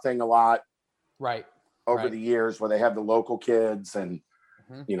cookout thing a lot. Right. Over the years, where they have the local kids and,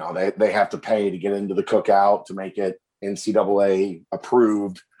 they have to pay to get into the cookout to make it NCAA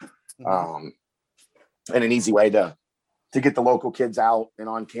approved. And an easy way to get the local kids out and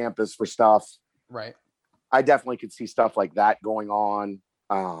on campus for stuff. Right. I definitely could see stuff like that going on.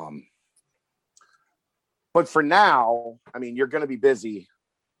 But for now, I mean, you're going to be busy.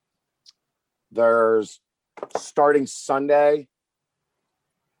 There's starting Sunday,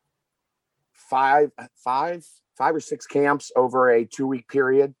 five or six camps over a 2-week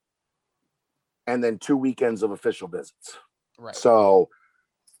period, and then 2 weekends of official visits. Right. So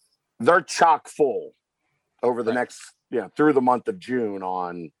they're chock full over the next, through the month of June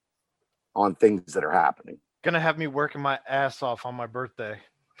on things that are happening. Gonna have me working my ass off on my birthday.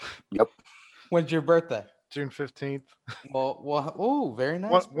 Yep. When's your birthday? June 15th. Well, oh, very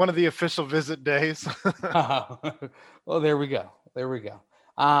nice. One of the official visit days. Well, there we go.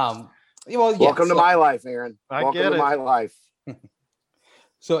 Welcome to my life, Aaron. Welcome to my life.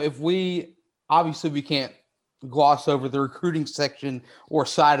 So if we can't gloss over the recruiting section or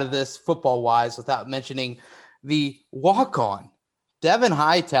side of this football wise without mentioning the walk-on Devin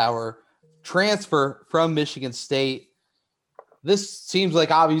Hightower transfer from Michigan State. This seems like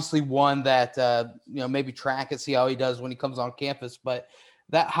obviously one that, maybe track and see how he does when he comes on campus, but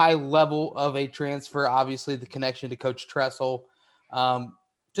that high level of a transfer, obviously the connection to Coach Tressel,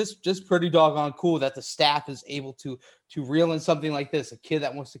 just pretty doggone cool that the staff is able to reel in something like this, a kid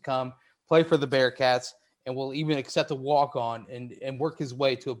that wants to come play for the Bearcats and will even accept a walk-on and work his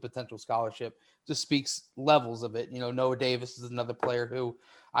way to a potential scholarship. Just speaks levels of it. Noah Davis is another player who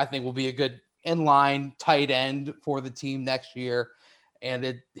I think will be a good inline tight end for the team next year.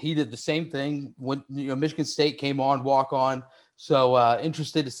 And he did the same thing when Michigan State came on walk-on. So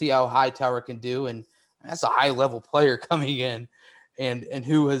interested to see how Hightower can do. And that's a high-level player coming in and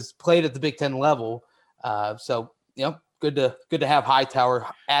who has played at the Big Ten level. So good to have Hightower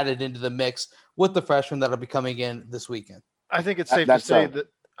added into the mix with the freshmen that'll be coming in this weekend. I think it's safe to say that.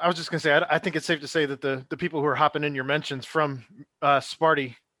 I was just going to say, I think it's safe to say that the people who are hopping in your mentions from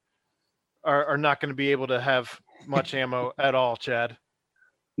Sparty are not going to be able to have much ammo at all, Chad.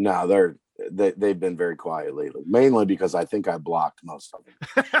 No, they've been very quiet lately, mainly because I think I blocked most of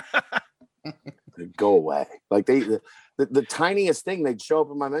them. Go away. Like the tiniest thing, they'd show up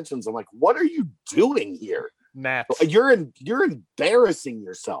in my mentions. I'm like, what are you doing here? Nats. You're embarrassing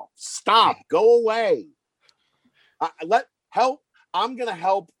yourself. Stop. Go away. I'm going to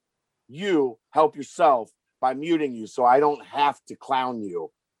help you help yourself by muting you so I don't have to clown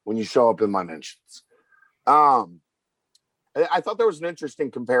you when you show up in my mentions. I thought there was an interesting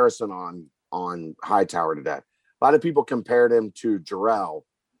comparison on Hightower today. A lot of people compared him to Jarrell,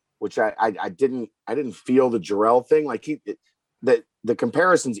 which I didn't feel the Jarrell thing. Like the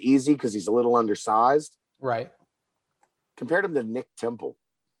comparison's easy because he's a little undersized. Right. Compared him to Nick Temple.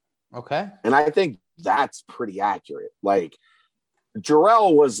 Okay. And I think that's pretty accurate. Like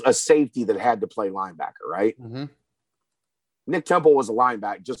Jarrell was a safety that had to play linebacker, right? Mm-hmm. Nick Temple was a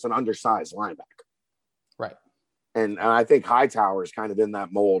linebacker, just an undersized linebacker. Right. And I think Hightower is kind of in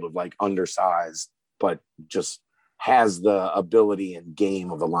that mold of like undersized, but just has the ability and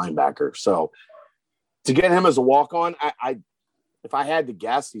game of a linebacker. So to get him as a walk-on, I if I had to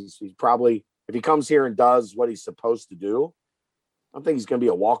guess, he's probably, if he comes here and does what he's supposed to do, I don't think he's going to be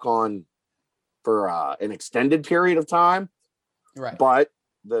a walk-on for an extended period of time. Right. But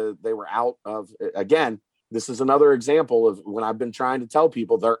they were out of, again, this is another example of when I've been trying to tell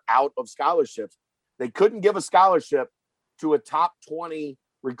people they're out of scholarships. They couldn't give a scholarship to a top 20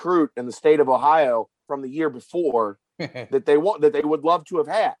 recruit in the state of Ohio from the year before that they would love to have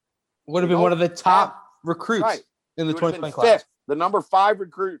had. Would have been one of the top recruits in the 2020 class. Fifth, the number 5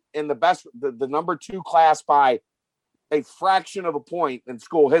 recruit in the best, the number 2 class by a fraction of a point in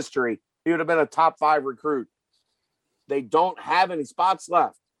school history. He would have been a top 5 recruit They don't have any spots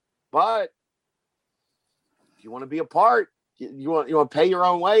left. But if you want to be a part, you want to pay your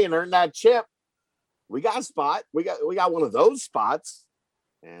own way and earn that chip. We got a spot. We got one of those spots,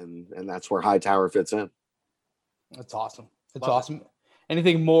 and that's where Hightower fits in. That's awesome. It's awesome.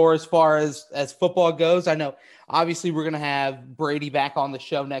 Anything more as far as football goes? I know obviously we're going to have Brady back on the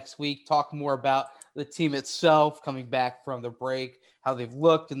show next week, talk more about the team itself coming back from the break, how they've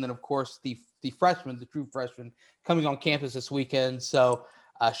looked, and then of course the freshmen, the true freshmen coming on campus this weekend. So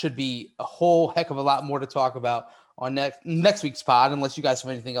should be a whole heck of a lot more to talk about on next week's pod, unless you guys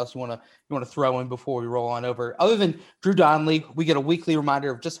have anything else you want to throw in before we roll on over. Other than Drew Donnelly, we get a weekly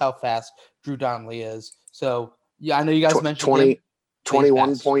reminder of just how fast Drew Donnelly is. So yeah, I know you guys mentioned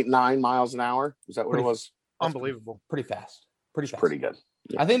 21.9 miles an hour. Is that what it was? Unbelievable. Pretty fast. Pretty good.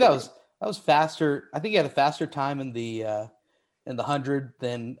 Yeah, I think that was faster. I think he had a faster time in the 100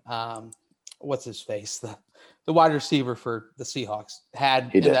 than what's his face, the wide receiver for the Seahawks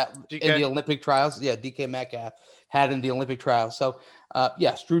had in the Olympic trials. Yeah, DK Metcalf had in the Olympic trials. So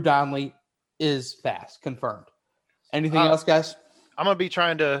yes, Drew Donnelly is fast, confirmed. Anything else, guys? I'm gonna be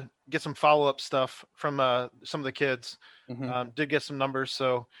trying to get some follow-up stuff from some of the kids. Did get some numbers,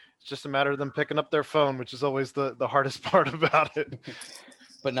 so it's just a matter of them picking up their phone, which is always the hardest part about it.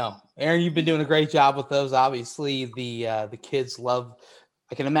 But no, Aaron, you've been doing a great job with those. Obviously, the kids love.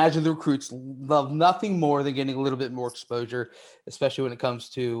 I can imagine the recruits love nothing more than getting a little bit more exposure, especially when it comes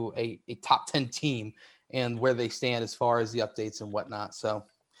to a top 10 team and where they stand as far as the updates and whatnot. So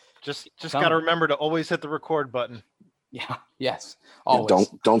just got to remember to always hit the record button. Yeah. Yes. Always.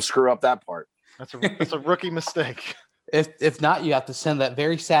 Yeah, don't screw up that part. That's a rookie mistake. If not, you have to send that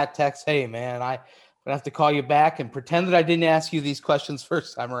very sad text. Hey man, I'm gonna have to call you back and pretend that I didn't ask you these questions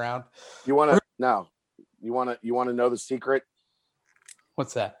first time around. You want to know the secret?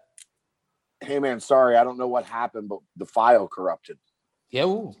 What's that? Hey man, sorry, I don't know what happened, but the file corrupted. Yeah,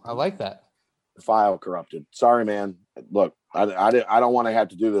 ooh, I like that. The file corrupted. Sorry, man. Look, I don't want to have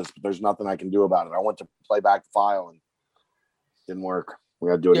to do this, but there's nothing I can do about it. I went to play back the file and it didn't work. We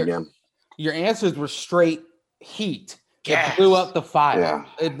got to do it again. Your answers were straight heat. It blew up the file. Yeah.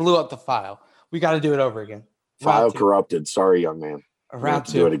 It blew up the file. We got to do it over again. File corrupted. Sorry, young man. Round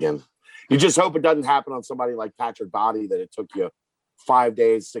 2. Do it again. You just hope it doesn't happen on somebody like Patrick Body, that it took you 5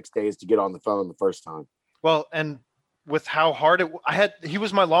 days, 6 days to get on the phone the first time. Well, and with how hard he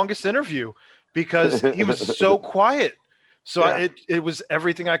was my longest interview because he was so quiet. So it was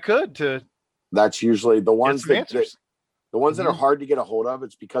everything I could to. That's usually the ones that are hard to get a hold of.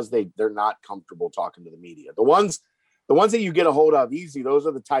 It's because they're not comfortable talking to the media. The ones that you get a hold of easy, those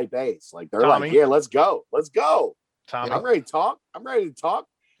are the type A's. Like they're Tommy. like, yeah, let's go. Tommy. I'm ready to talk.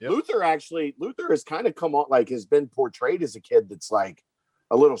 Yep. Luther has kind of come on, like has been portrayed as a kid that's like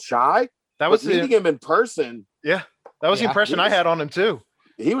a little shy. That was meeting him in person. Yeah, that was the impression I had on him too.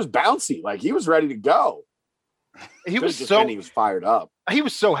 He was bouncy, like he was ready to go. He was fired up. He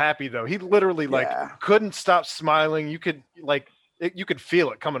was so happy though. He literally couldn't stop smiling. You could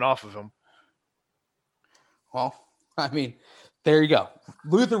feel it coming off of him. Well, I mean, there you go.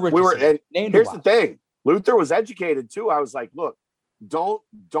 Luther Richardson. Here's the thing. Luther was educated too. I was like, look, don't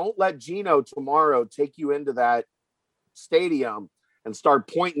let Gino tomorrow take you into that stadium and start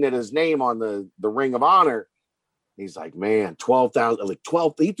pointing at his name on the Ring of Honor. He's like, man, 12,000, like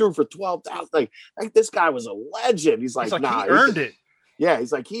 12. He threw for 12,000. Like this guy was a legend. He's like nah, he earned it. Yeah,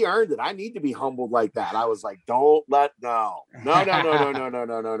 he's like, he earned it. I need to be humbled like that. I was like, no.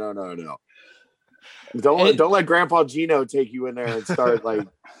 Don't let Grandpa Gino take you in there and start like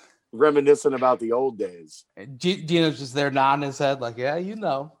reminiscing about the old days. Gino's just there nodding his head like, yeah, you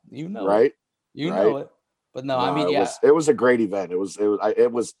know, right? Know it. But no, I mean, it was a great event.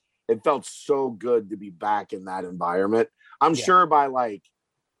 It felt so good to be back in that environment. I'm sure by like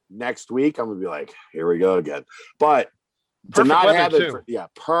next week, I'm gonna be like, here we go again. But to not have it,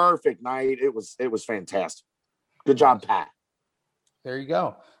 perfect night. It was fantastic. Good job, Pat. There you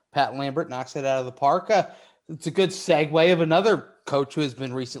go. Pat Lambert knocks it out of the park. It's a good segue of another coach who has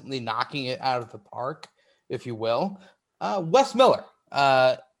been recently knocking it out of the park, if you will. Wes Miller.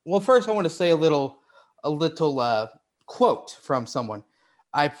 Well, first I want to say a little quote from someone.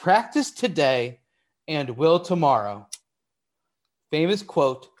 I practiced today and will tomorrow. Famous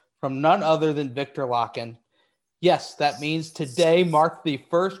quote from none other than Victor Locken. Yes, that means today marked the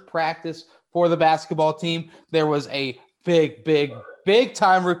first practice for the basketball team. There was a big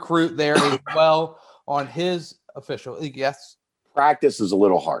time recruit there as well on his official. Yes. Practice is a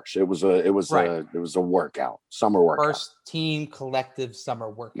little harsh. It was a workout, summer workout. First team collective summer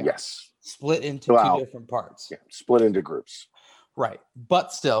workout. Yes. Split into two different parts. Yeah, split into groups. Right.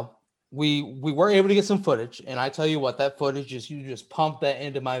 But still, we were able to get some footage, and I tell you what, that footage is you just pump that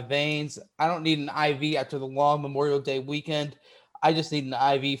into my veins. I don't need an IV after the long Memorial Day weekend. I just need an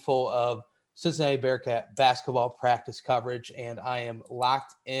IV full of Cincinnati Bearcat basketball practice coverage, and I am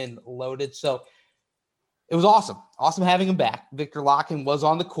locked and loaded. So it was awesome. Awesome having him back. Victor Locken was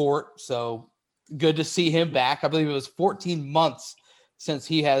on the court, so good to see him back. I believe it was 14 months since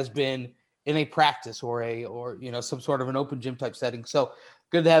he has been in a practice or some sort of an open gym type setting. So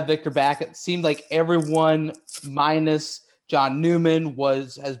good to have Victor back. It seemed like everyone minus John Newman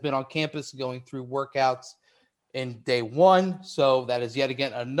has been on campus going through workouts in day one. So that is yet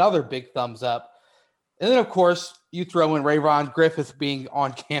again another big thumbs up. And then, of course, you throw in Rayvon Griffith being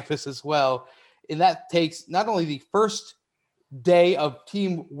on campus as well. And that takes not only the first day of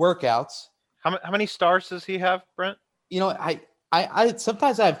team workouts. How many stars does he have, Brent? I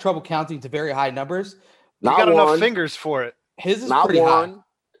sometimes I have trouble counting to very high numbers. You got enough fingers for it. His is not pretty one,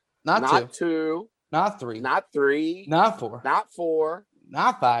 high. Not two. Not three. Not three. Not four. Not four.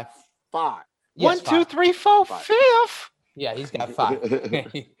 Not five. Five. Yes, 1, 2, 3, 4, 5. Yeah, he's got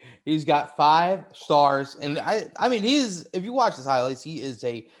 5. He's got 5 stars. And I mean, if you watch his highlights, he is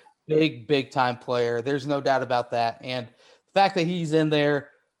a big time player. There's no doubt about that. And the fact that he's in there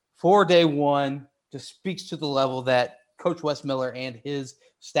for day one just speaks to the level that Coach Wes Miller and his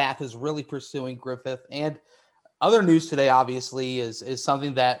staff is really pursuing Griffith. And other news today, obviously, is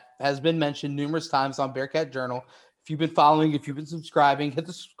something that has been mentioned numerous times on Bearcat Journal. If you've been following, if you've been subscribing, hit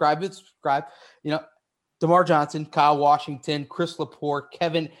the subscribe. DeMar Johnson, Kyle Washington, Chris Laporte,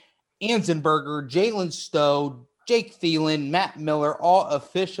 Kevin Anzenberger, Jalen Stowe, Jake Thielen, Matt Miller, all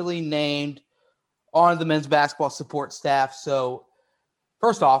officially named on the men's basketball support staff. So,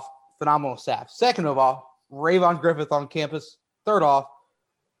 first off, phenomenal staff. Second of all, Rayvon Griffith on campus. Third off,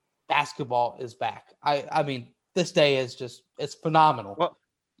 basketball is back. I mean, this day is it's phenomenal. Well,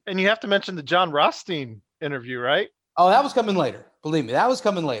 and you have to mention the John Rothstein interview, right? Oh, that was coming later. Believe me, that was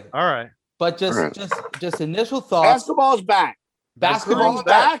coming later. All right. But just initial thoughts. Basketball's back. Basketball's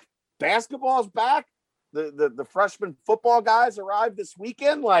back. Basketball's back. The freshman football guys arrived this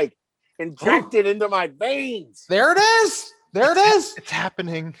weekend, like injected into my veins. There it is. There it is. It's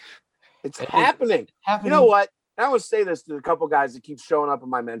happening. It's happening. You know what? I always say this to a couple guys that keep showing up in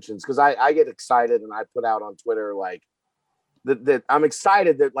my mentions because I get excited and I put out on Twitter like that I'm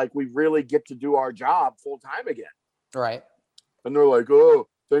excited that like we really get to do our job full time again. Right. And they're like, oh,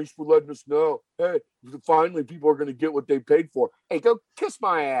 thanks for letting us know. Hey, finally people are going to get what they paid for. Hey, go kiss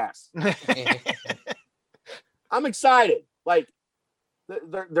my ass. I'm excited. Like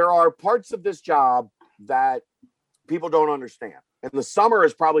there are parts of this job that people don't understand. And the summer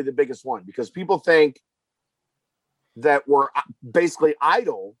is probably the biggest one because people think that we're basically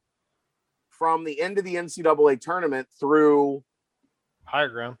idle from the end of the NCAA tournament through higher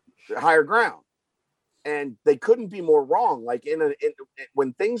ground. And they couldn't be more wrong. Like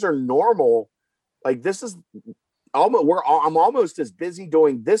when things are normal, like this is almost, I'm almost as busy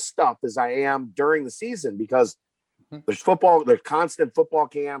doing this stuff as I am during the season because there's constant football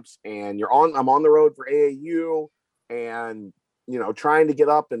camps and I'm on the road for AAU and, trying to get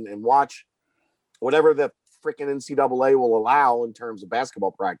up and watch whatever the freaking NCAA will allow in terms of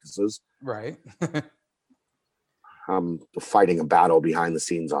basketball practices. Right. I'm fighting a battle behind the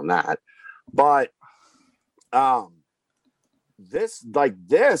scenes on that. But this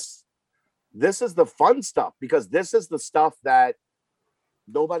is the fun stuff because this is the stuff that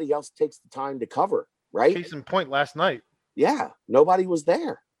nobody else takes the time to cover, right? Case in point last night. Yeah, nobody was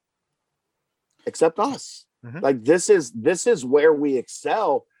there except us. Mm-hmm. Like this is where we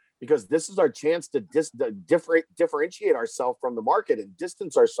excel because this is our chance to differentiate ourselves from the market and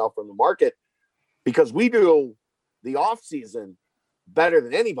distance ourselves from the market because we do the off season better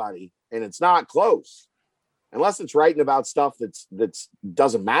than anybody and it's not close unless it's writing about stuff that's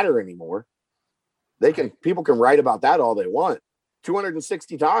doesn't matter anymore. People can write about that all they want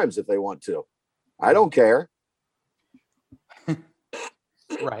 260 times if they want to. I don't care.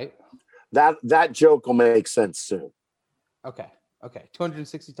 Right. That joke will make sense soon. Okay.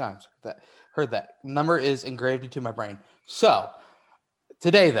 260 times. Heard that. Number is engraved into my brain. So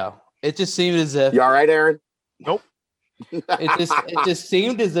today, though, it just seemed as if. You all right, Aaron? Nope. It just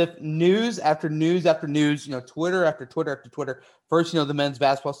seemed as if news after news after news, Twitter after Twitter after Twitter. First, the men's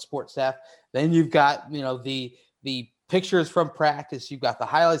basketball support staff. Then you've got, the pictures from practice. You've got the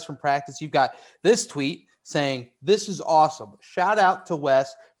highlights from practice. You've got this tweet saying, "This is awesome. Shout out to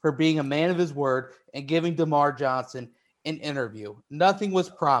Wes for being a man of his word and giving DeMar Johnson an interview. Nothing was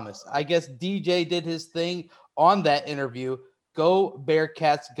promised. I guess DJ did his thing on that interview. Go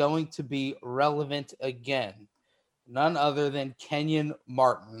Bearcats, going to be relevant again." None other than Kenyon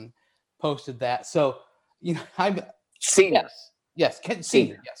Martin. posted that. So, I'm Senior. Yes, Ken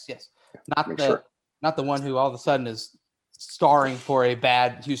Senior. Yes. Not the one who all of a sudden is starring for a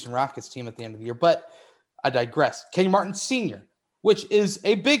bad Houston Rockets team at the end of the year. But I digress. Kenyon Martin Sr., which is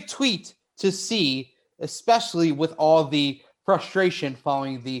a big tweet to see, especially with all the frustration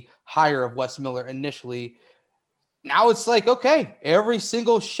following the hire of Wes Miller initially. Now it's like, okay, every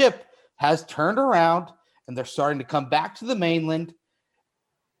single ship has turned around and they're starting to come back to the mainland.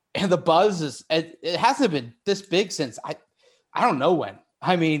 And the buzz it hasn't been this big since I don't know when.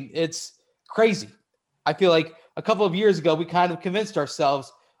 I mean, it's crazy. I feel like a couple of years ago, we kind of convinced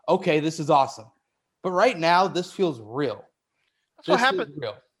ourselves, okay, this is awesome. But right now, this feels real. That's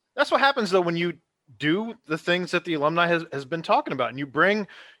what happens, though, when you do the things that the alumni has been talking about. And you bring,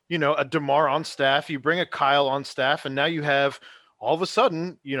 a DeMar on staff, you bring a Kyle on staff, and now you have all of a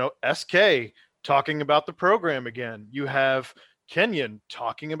sudden, SK talking about the program again. You have Kenyon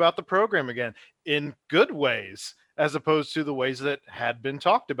talking about the program again in good ways, as opposed to the ways that had been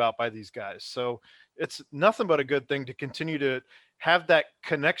talked about by these guys. So it's nothing but a good thing to continue to have that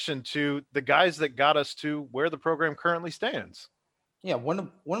connection to the guys that got us to where the program currently stands. Yeah, one of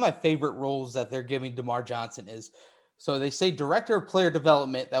my favorite roles that they're giving DeMar Johnson is, so they say director of player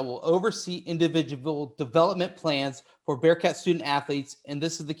development that will oversee individual development plans for Bearcat student athletes, and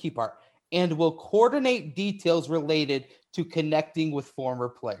this is the key part, and will coordinate details related to connecting with former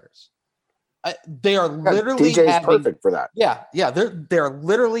players. They are literally DJ's perfect for that. Yeah, they're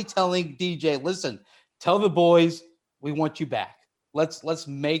literally telling DJ, listen, tell the boys we want you back. Let's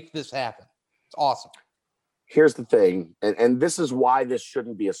make this happen. It's awesome. Here's the thing, and this is why this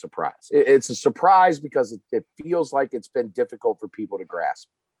shouldn't be a surprise. It's a surprise because it feels like it's been difficult for people to grasp.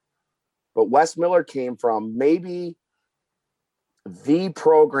 But Wes Miller came from maybe the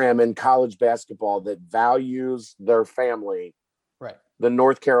program in college basketball that values their family, right? The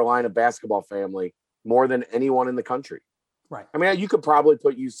North Carolina basketball family, more than anyone in the country. Right. I mean, you could probably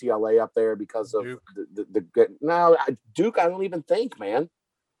put UCLA up there because of Duke. I don't even think, man.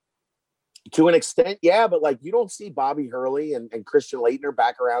 To an extent, yeah, but like you don't see Bobby Hurley and Christian Laettner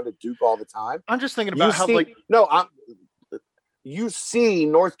back around at Duke all the time. I'm just thinking about you see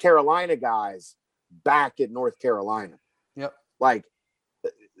North Carolina guys back at North Carolina. Yep. Like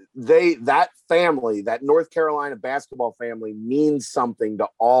that family, that North Carolina basketball family means something to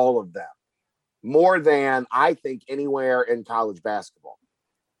all of them. More than I think anywhere in college basketball.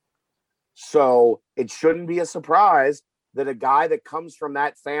 So it shouldn't be a surprise that a guy that comes from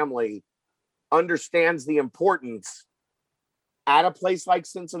that family understands the importance at a place like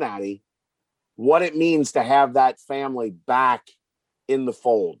Cincinnati, what it means to have that family back in the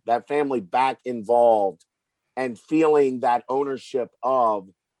fold, that family back involved and feeling that ownership of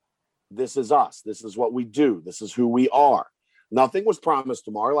this is us. This is what we do. This is who we are. Nothing was promised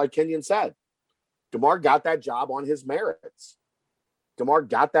DeMar, like Kenyon said. DeMar got that job on his merits. DeMar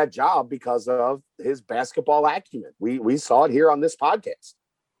got that job because of his basketball acumen. We saw it here on this podcast.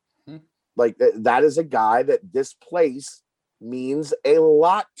 Like that is a guy that this place means a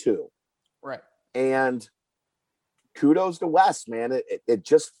lot to. Right. And kudos to Wes, man. It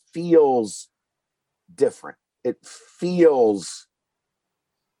just feels different. It feels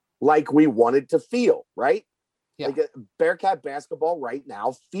like we wanted to feel, right? Yeah. Like Bearcat basketball right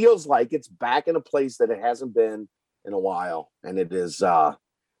now feels like it's back in a place that it hasn't been in a while. And it is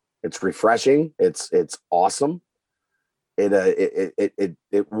it's refreshing. It's awesome.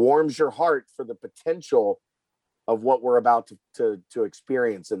 It warms your heart for the potential of what we're about to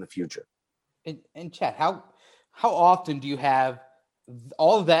experience in the future. And Chad, how often do you have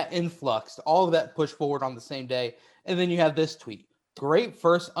all of that influx, all of that push forward on the same day, and then you have this tweet: "Great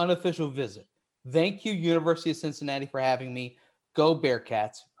first unofficial visit. Thank you, University of Cincinnati, for having me. Go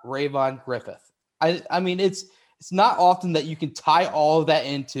Bearcats, Rayvon Griffith." I mean, it's not often that you can tie all of that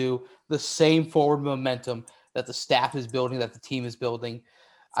into the same forward momentum that the staff is building, that the team is building.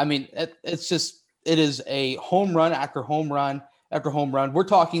 I mean, it is a home run after home run after home run. We're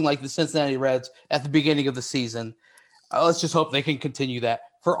talking like the Cincinnati Reds at the beginning of the season. Let's just hope they can continue that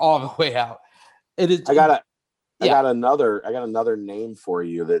for all the way out. It is. I got another name for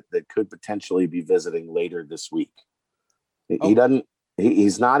you that could potentially be visiting later this week.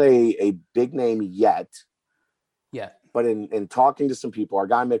 He's not a big name yet. Yeah. But in talking to some people, our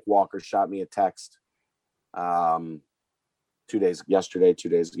guy Mick Walker shot me a text 2 days yesterday.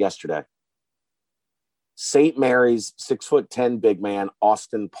 St. Mary's 6'10" big man,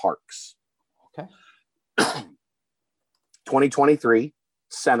 Austin Parks. Okay. 2023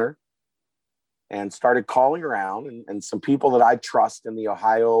 center, and started calling around and some people that I trust in the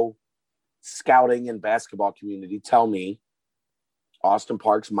Ohio scouting and basketball community tell me Austin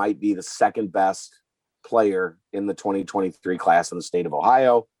Parks might be the second best player in the 2023 class in the state of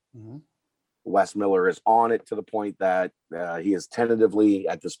Ohio. Mm-hmm. Wes Miller is on it to the point that he is tentatively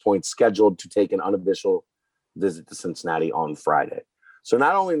at this point scheduled to take an unofficial visit to Cincinnati on Friday. So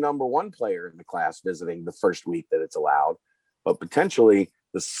not only number one player in the class visiting the first week that it's allowed, but potentially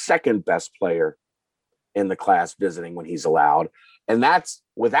the second best player in the class visiting when he's allowed. And that's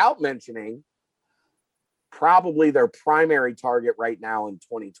without mentioning probably their primary target right now in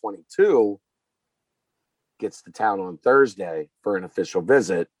 2022 gets to town on Thursday for an official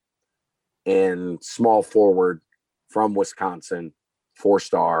visit in small forward from Wisconsin,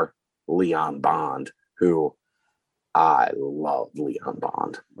 4-star Leon Bond, who I love Leon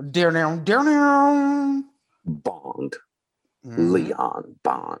Bond. Bond. Mm-hmm. Leon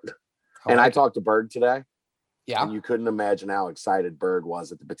Bond. And I talked to Berg today. Yeah. And you couldn't imagine how excited Berg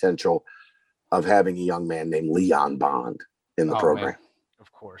was at the potential of having a young man named Leon Bond in the program. Man.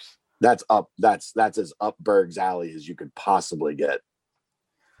 Of course. That's as up Berg's alley as you could possibly get.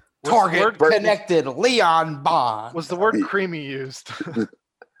 Target connected Leon Bond. Was the word creamy used?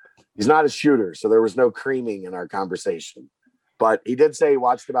 He's not a shooter, so there was no creaming in our conversation. But he did say he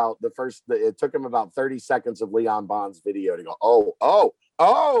watched about it took him about 30 seconds of Leon Bond's video to go,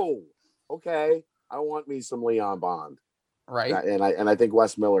 oh, okay. I want me some Leon Bond. Right. And I think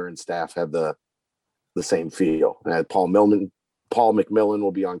Wes Miller and staff have the same feel. And Paul McMillan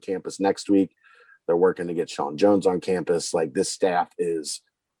will be on campus next week. They're working to get Sean Jones on campus. Like, this staff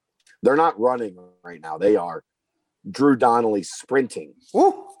they're not running right now. They are Drew Donnelly sprinting.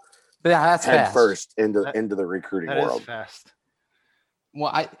 Woo. Yeah, that's head fast. First into the recruiting world. Is fast.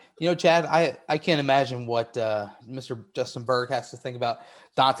 Well, Chad, I can't imagine what Mr. Justin Berg has to think about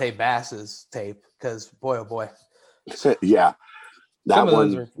Dante Bass's tape, because boy, oh boy. Yeah. Some of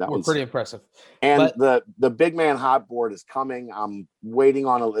those were pretty impressive. And the big man hot board is coming. I'm waiting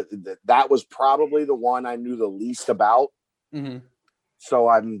on that was probably the one I knew the least about. Mm-hmm. So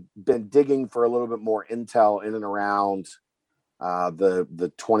I've been digging for a little bit more intel in and around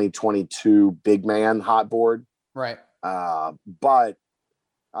the 2022 big man hot board. Right. But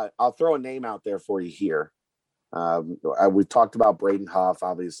I'll throw a name out there for you here. We've talked about Braden Huff.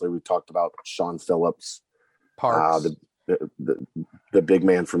 Obviously, we've talked about Sean Phillips, Parks, the big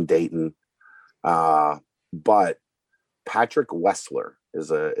man from Dayton. But Patrick Wessler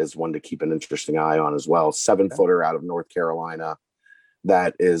is one to keep an interesting eye on as well. 7-footer out of North Carolina.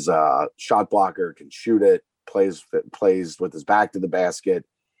 That is a shot blocker, can shoot it, plays with his back to the basket.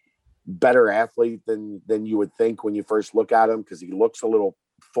 Better athlete than you would think when you first look at him, because he looks a little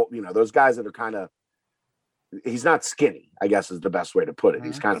full. Those guys that are kind of, he's not skinny, I guess is the best way to put it. Mm-hmm.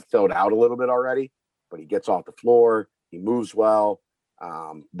 He's kind of filled out a little bit already, but he gets off the floor. He moves well.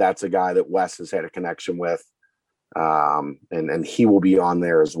 That's a guy that Wes has had a connection with. And he will be on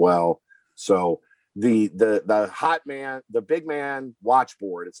there as well. So the hot man, the big man watch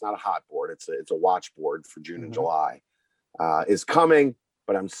board, it's not a hot board. It's a watch board for June and July, is coming,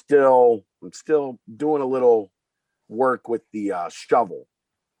 but I'm still doing a little work with the shovel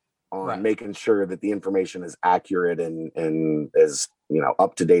on making sure that the information is accurate and as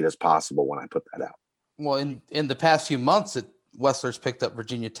up to date as possible when I put that out. Well, in the past few months, Wessler's picked up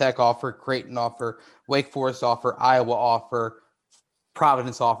Virginia Tech offer, Creighton offer, Wake Forest offer, Iowa offer,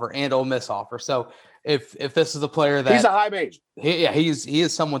 Providence offer, and Ole Miss offer. So if this is a player that he's a high major, he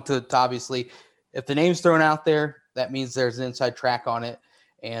is someone to obviously, if the name's thrown out there, that means there's an inside track on it,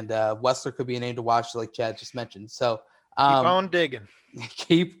 and Wessler could be a name to watch, like Chad just mentioned. So keep on digging.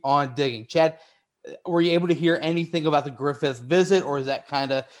 Keep on digging. Chad, were you able to hear anything about the Griffith visit, or is that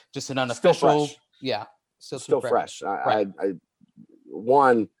kind of just an unofficial? Yeah, still fresh. I'm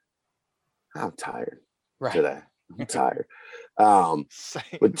tired today. I'm tired.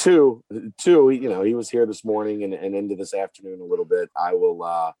 But two, he was here this morning and into this afternoon a little bit. I will,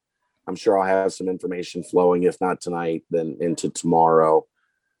 I'm sure I'll have some information flowing, if not tonight, then into tomorrow.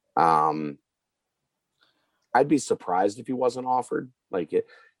 I'd be surprised if he wasn't offered. Like, you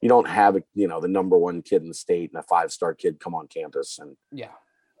don't have the number one kid in the state and a 5-star kid come on campus and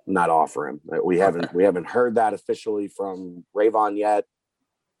not offer him. We haven't heard that officially from Rayvon yet,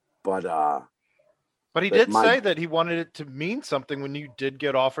 but he did say that he wanted it to mean something when you did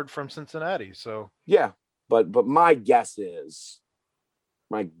get offered from Cincinnati. So yeah, but my guess is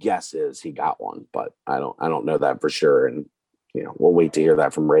he got one, but I don't know that for sure, and we'll wait to hear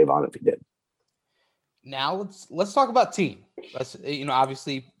that from Rayvon if he did. Now let's talk about team. Let's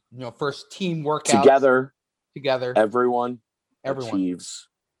obviously first team workout together. Everyone achieves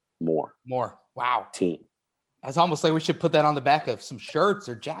more. Wow. Team. It's almost like we should put that on the back of some shirts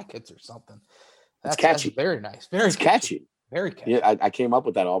or jackets or something. That's catchy. That's very nice. Very catchy. Very catchy. Yeah, I came up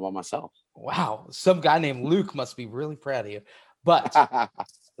with that all by myself. Wow. Some guy named Luke must be really proud of you. But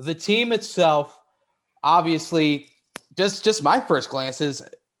the team itself, obviously, just my first glance is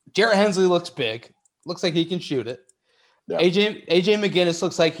Jarrett Hensley looks big. Looks like he can shoot it. Yeah. AJ McGinnis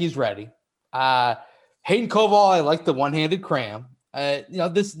looks like he's ready. Hayden Koval, I like the one-handed cram.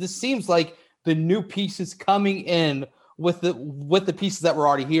 This seems like the new pieces coming in with the pieces that were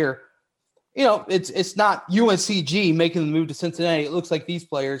already here. It's not UNCG making the move to Cincinnati. It looks like these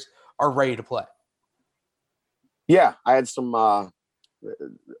players are ready to play. Yeah, I had some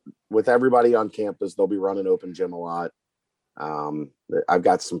with everybody on campus. They'll be running open gym a lot. I've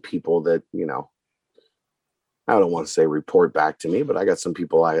got some people that, I don't want to say report back to me, but I got some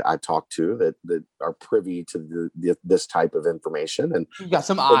people I talk to that are privy to this type of information. And you've got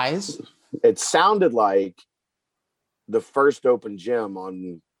some eyes. It sounded like the first open gym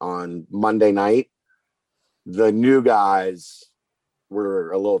on Monday night, the new guys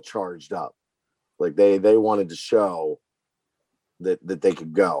were a little charged up. Like they wanted to show that they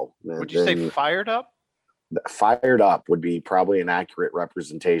could go. Would you say fired up? Fired up would be probably an accurate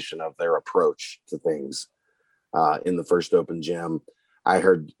representation of their approach to things in the first open gym. I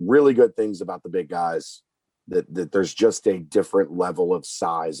heard really good things about the big guys, that there's just a different level of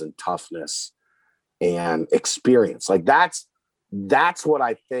size and toughness and experience. Like that's what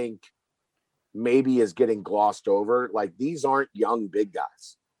I think maybe is getting glossed over. Like these aren't young big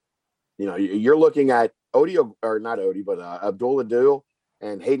guys. You're looking at Abdul Adu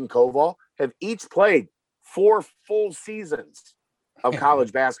and Hayden Koval have each played 4 full seasons of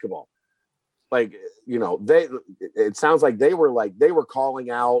college basketball. Like, it sounds like they were calling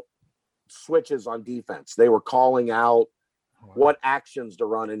out switches on defense. They were calling out what actions to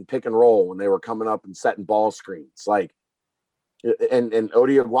run in pick and roll when they were coming up and setting ball screens. Like, and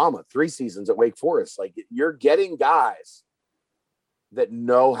Odi Aguama, 3 seasons at Wake Forest. Like, you're getting guys that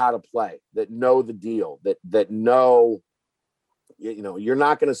know how to play, that know the deal, that know, you're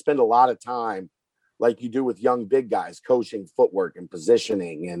not going to spend a lot of time like you do with young big guys coaching footwork and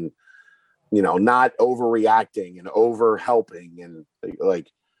positioning and, not overreacting and over helping. And like,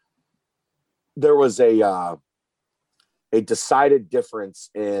 there was a decided difference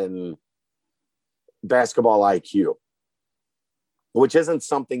in basketball IQ, which isn't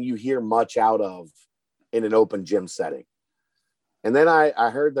something you hear much out of in an open gym setting. And then I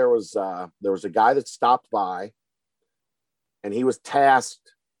heard there was a guy that stopped by and he was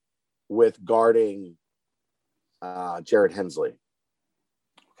tasked with guarding Jarrett Hensley.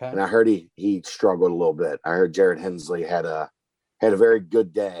 Okay. And I heard he struggled a little bit. I heard Jarrett Hensley had a very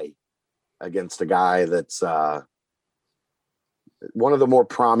good day against a guy that's one of the more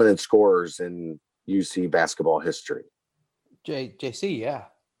prominent scorers in UC basketball history. JC, yeah.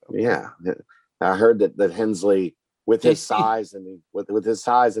 Okay. Yeah. I heard that Hensley, with his size and with his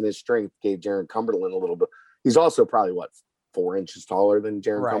size and his strength, gave Jaron Cumberland a little bit. He's also probably 4 inches taller than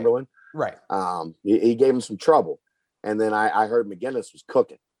Jaron Cumberland. Right. He gave him some trouble. And then I heard McGinnis was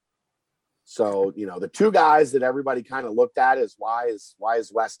cooking. So, the 2 guys that everybody kind of looked at is why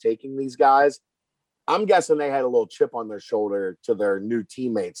is West taking these guys? I'm guessing they had a little chip on their shoulder to their new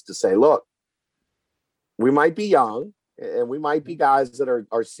teammates to say, look, we might be young and we might be guys that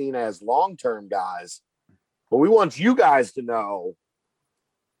are seen as long-term guys, but we want you guys to know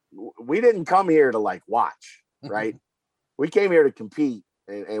we didn't come here to watch, right? We came here to compete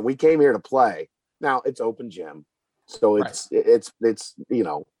and we came here to play. Now it's open gym. So it's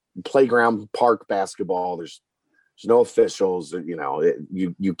playground park basketball. There's no officials,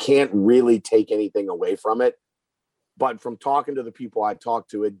 you can't really take anything away from it. But from talking to the people I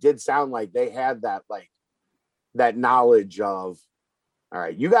talked to, it did sound like they had that knowledge of, all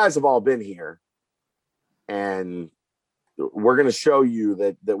right, you guys have all been here and we're going to show you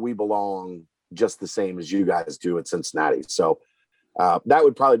that we belong just the same as you guys do at Cincinnati. So that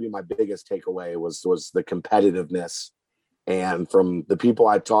would probably be my biggest takeaway was the competitiveness. And from the people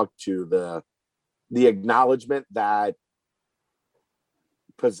I talked to, the acknowledgement that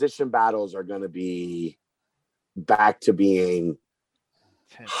position battles are going to be back to being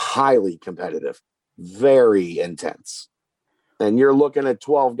highly competitive, very intense. And you're looking at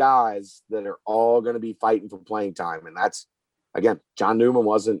 12 guys that are all going to be fighting for playing time. And that's, again, John Newman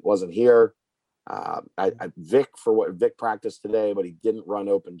wasn't here. Vic practiced today, but he didn't run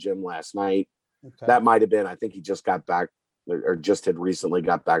open gym last night. Okay. That might have been, I think he just got back or just had recently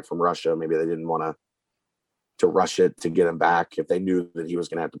got back from Russia. Maybe they didn't want to rush it to get him back if they knew that he was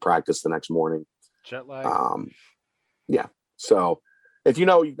going to have to practice the next morning. Jet lag. Yeah. So if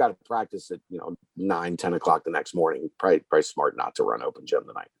you've got to practice at 9-10 o'clock the next morning, probably smart not to run open gym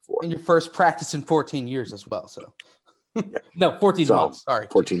the night before. And your first practice in 14 years as well. So No, 14 months. Sorry.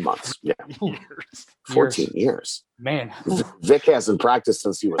 14 months. Yeah. Years. 14 years. Man. Vic hasn't practiced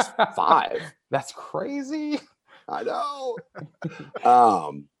since he was 5. That's crazy. I know.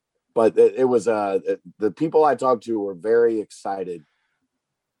 But it was the people I talked to were very excited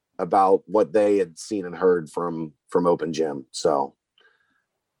about what they had seen and heard from Open Gym. So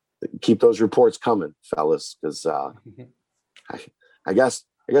keep those reports coming, fellas, because I guess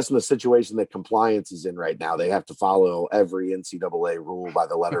in the situation that compliance is in right now, they have to follow every NCAA rule by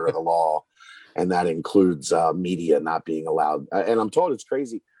the letter of the law, and that includes media not being allowed. And I'm told it's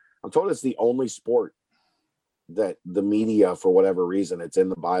crazy. I'm told it's the only sport that the media, for whatever reason, it's in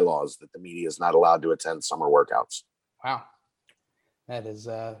the bylaws that the media is not allowed to attend summer workouts. Wow. That is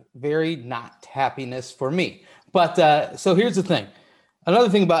very not happiness for me. But so here's the thing. Another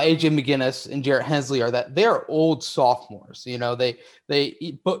thing about AJ McGinnis and Jarrett Hensley are that they're old sophomores. You know, they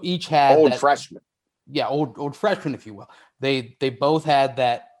each had old freshmen. Yeah, old freshmen, if you will. They both had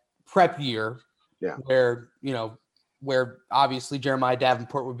that prep year. Yeah. Where obviously Jeremiah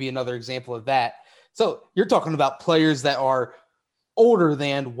Davenport would be another example of that. So you're talking about players that are older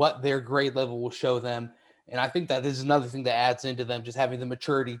than what their grade level will show them. And I think that is another thing that adds into them just having the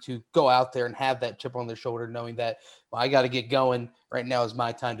maturity to go out there and have that chip on their shoulder, knowing that, well, I got to get going. Right now is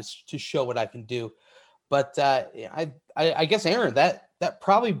my time to show what I can do. But I guess, Aaron, that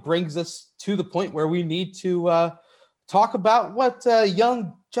probably brings us to the point where we need to talk about what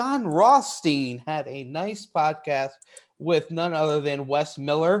young John Rothstein had a nice podcast with none other than Wes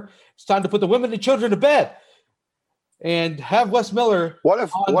Miller. It's time to put the women and children to bed and have Wes Miller. What if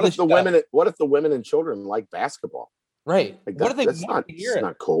the women and children like basketball? Right. Like what do they that's want to hear?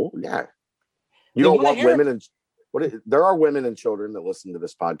 Not cool. Yeah. You don't want women and there are women and children that listen to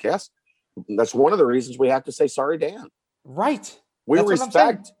this podcast. That's one of the reasons we have to say sorry, Dan. Right. We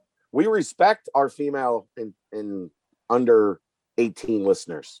respect our female and under 18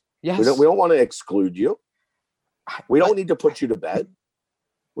 listeners. Yes. We don't want to exclude you. We don't need to put you to bed.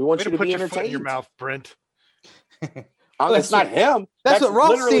 We want you to be entertained. In your mouth, Brent. It's not him. That's what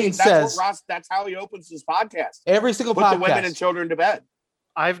Rothstein says. That's how he opens his podcast. Every single podcast. Put the women and children to bed.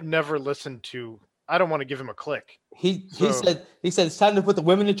 I've never listened to. I don't want to give him a click. He said it's time to put the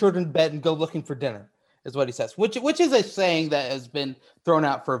women and children to bed and go looking for dinner. Is what he says, which is a saying that has been thrown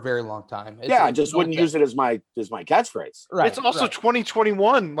out for a very long time. I just wouldn't use it as my catchfrase. Right. It's also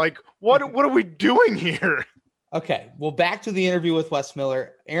 2021. Like, what are we doing here? Okay. Well, back to the interview with Wes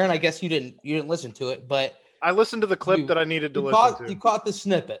Miller. Aaron, I guess you didn't listen to it, but I listened to the clip that I needed to listen to. You caught the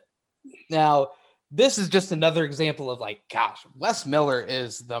snippet. Now, this is just another example of like, gosh, Wes Miller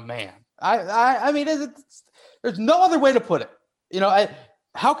is the man. I mean, there's no other way to put it. You know,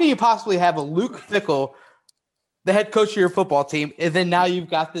 how can you possibly have a Luke Fickell, the head coach of your football team, and then now you've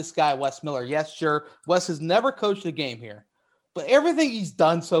got this guy, Wes Miller? Yes, sure. Wes has never coached a game here, but everything he's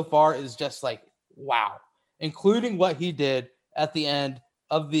done so far is just like, wow, including what he did at the end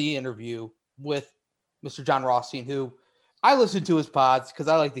of the interview with Mr. John Rothstein, who I listen to his pods because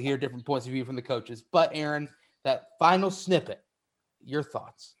I like to hear different points of view from the coaches. But Aaron, that final snippet, your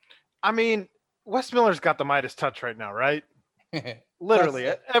thoughts? I mean, Wes Miller's got the Midas touch right now, right? Literally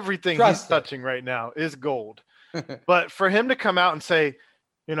everything he's touching right now is gold. But for him to come out and say,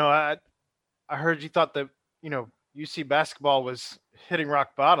 you know, I heard you thought that, you know, UC basketball was hitting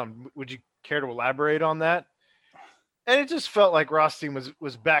rock bottom. Would you care to elaborate on that? And it just felt like Rothstein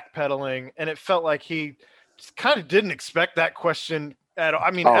was backpedaling, and it felt like he just kind of didn't expect that question at all.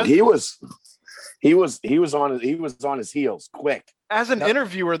 I mean, he was on his heels quick. As an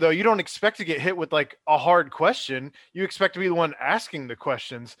interviewer, though, you don't expect to get hit with like a hard question. You expect to be the one asking the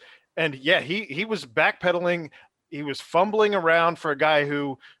questions. And yeah, he was backpedaling. He was fumbling around for a guy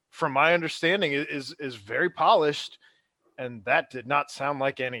who, from my understanding, is very polished. And that did not sound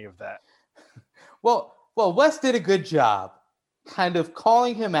like any of that. Well, Wes did a good job kind of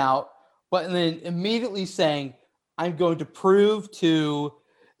calling him out, but then immediately saying, I'm going to prove to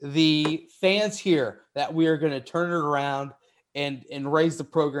the fans here that we are going to turn it around and raise the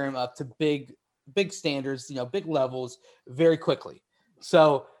program up to big standards, you know, big levels very quickly.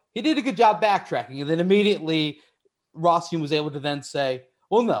 So he did a good job backtracking. And then immediately Rothstein was able to then say,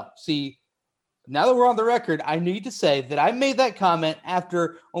 well, no, see, now that we're on the record, I need to say that I made that comment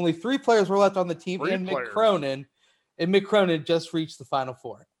after only 3 players were left on the team and Mick Cronin just reached the Final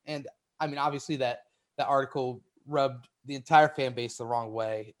Four. And I mean, obviously that article rubbed the entire fan base the wrong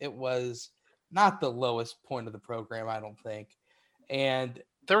way. It was not the lowest point of the program, I don't think. And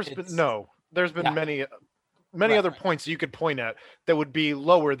there's been many other points you could point at that would be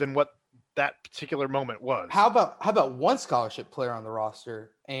lower than what that particular moment was. How about one scholarship player on the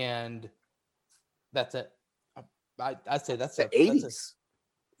roster, and that's it? I'd say that's the 80s.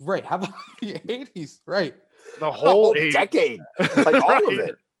 Right. How about the 80s? Right. The whole decade. Like all of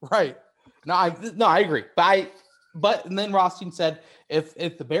it. Right. No, I agree. But and then Rothstein said if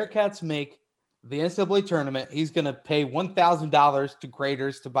the Bearcats make the NCAA tournament, he's going to pay $1,000 to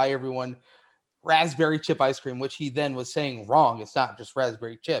graders to buy everyone raspberry chip ice cream, which he then was saying wrong. It's not just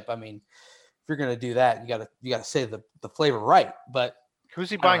raspberry chip. I mean, if you're going to do that, you got to say the flavor right. But who's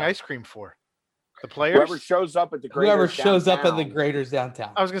he buying ice cream for? The players? Whoever shows up at the graders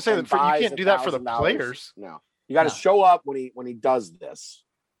downtown. I was going to say that you can't do that for the players. No. You got to show up when he does this.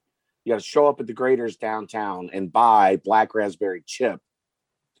 You got to show up at the graders downtown and buy black raspberry chip,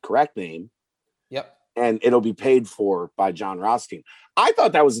 correct name. Yep. And it'll be paid for by John Rothstein. I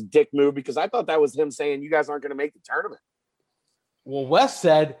thought that was a dick move because I thought that was him saying you guys aren't going to make the tournament. Well, Wes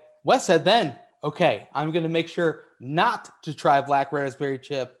said then, okay, I'm going to make sure not to try black raspberry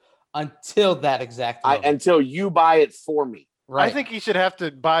chip until that exact moment. Until you buy it for me. Right. I think he should have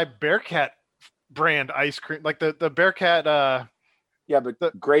to buy Bearcat brand ice cream, like the Bearcat. Yeah, but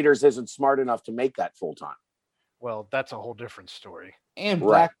the graders isn't smart enough to make that full time. Well, that's a whole different story. And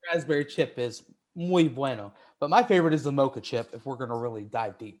black raspberry chip is muy bueno. But my favorite is the mocha chip if we're going to really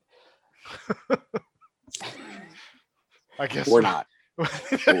dive deep. I guess we're not.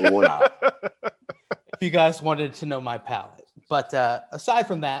 We're not. If you guys wanted to know my palate. But aside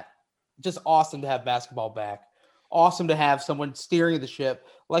from that, just awesome to have basketball back. Awesome to have someone steering the ship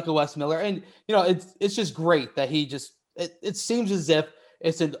like a Wes Miller. And, it's just great that he just – it seems as if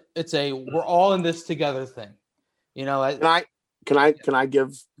it's a we're all in this together thing. Can I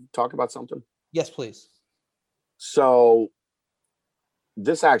talk about something? Yes, please. So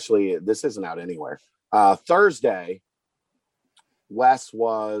this isn't out anywhere. Thursday, Wes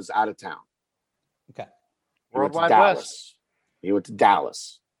was out of town. Okay. Worldwide Wes. He went to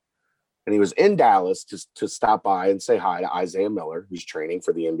Dallas. And he was in Dallas to stop by and say hi to Isaiah Miller, who's training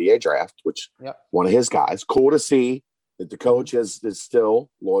for the NBA draft, which one of his guys. Cool to see that the coach is still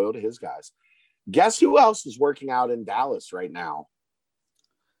loyal to his guys. Guess who else is working out in Dallas right now?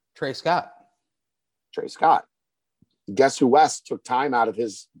 Trey Scott. Guess who Wes took time out of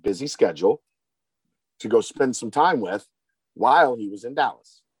his busy schedule to go spend some time with while he was in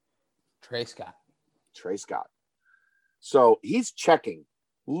Dallas? Trey Scott. So he's checking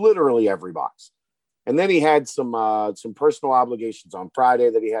literally every box. And then he had some personal obligations on Friday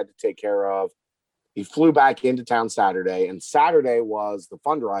that he had to take care of. He flew back into town Saturday, and Saturday was the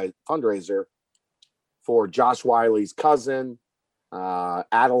fundraiser for Josh Wiley's cousin,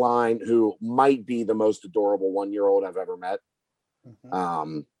 Adeline, who might be the most adorable 1-year-old I've ever met.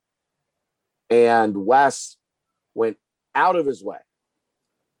 Mm-hmm. And Wes went out of his way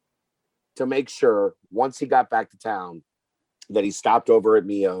to make sure once he got back to town that he stopped over at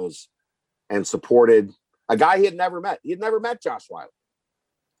Mio's and supported a guy he had never met. He had never met Josh Wiley.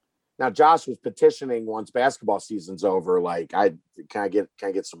 Now, Josh was petitioning once basketball season's over, like, can I get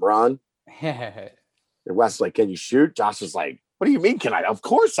some run? And Wes like, can you shoot? Josh was like, what do you mean, can I? Of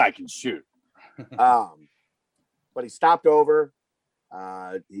course I can shoot. But he stopped over.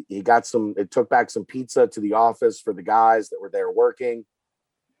 He got it took back some pizza to the office for the guys that were there working.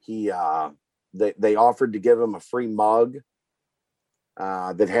 They offered to give him a free mug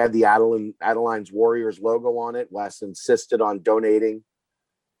that had the Adeline's Warriors logo on it. Wes insisted on donating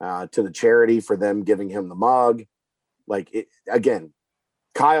to the charity for them giving him the mug. Again,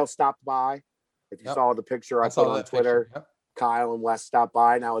 Kyle stopped by. If you saw the picture I put on Twitter, Kyle and Wes stopped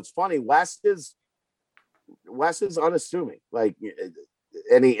by. Now it's funny. Wes is unassuming.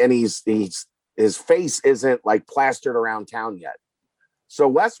 His face isn't like plastered around town yet. So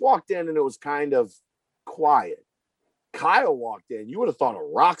Wes walked in and it was kind of quiet. Kyle walked in. You would have thought a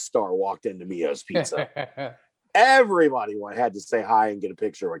rock star walked into Mio's Pizza. Everybody had to say hi and get a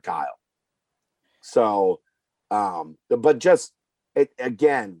picture with Kyle. So, but just it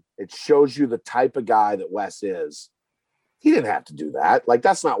shows you the type of guy that Wes is. He didn't have to do that. Like,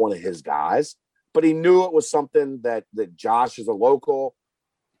 that's not one of his guys, but he knew it was something that Josh is a local.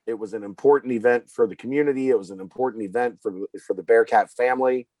 It was an important event for the community. It was an important event for the Bearcat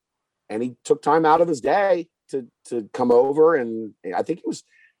family. And he took time out of his day to come over. And I think he was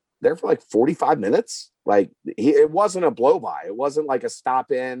there for like 45 minutes. Like, it wasn't a blow by. It wasn't like a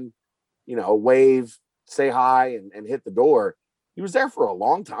stop in, wave, say hi and hit the door. He was there for a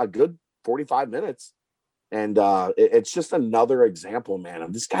long time, a good 45 minutes. And it's just another example, man,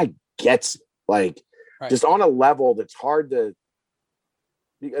 of this guy gets it. Like, just on a level that's hard to,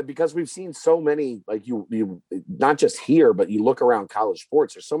 because we've seen so many, like you not just here, but you look around college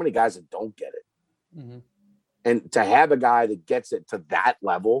sports, there's so many guys that don't get it. Mm-hmm. And to have a guy that gets it to that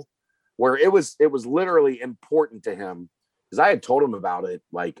level, where it was literally important to him because I had told him about it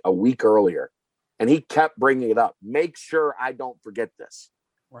like a week earlier, and he kept bringing it up. Make sure I don't forget this.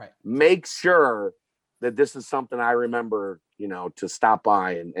 Right. Make sure that this is something I remember, to stop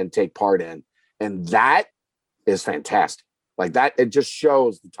by and take part in. And that is fantastic. Like that, it just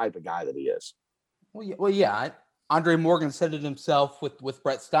shows the type of guy that he is. Well, yeah. Andre Morgan said it himself with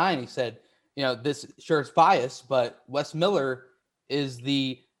Brett Stein. He said, this sure is biased, but Wes Miller is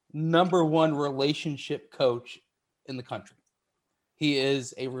the number one relationship coach in the country. He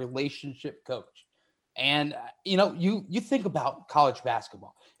is a relationship coach. And, you think about college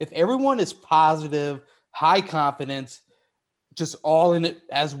basketball. If everyone is positive, high confidence, just all in it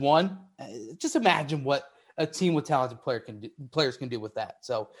as one, just imagine what a team with talented players can do with that.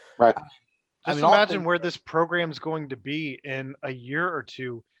 So, right. Imagine where this program's going to be in a year or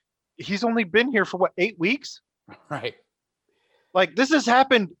two. He's only been here for 8 weeks? Right. Like this has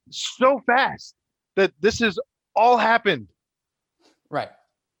happened so fast that this has all happened. Right.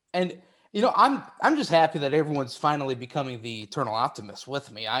 And I'm just happy that everyone's finally becoming the eternal optimist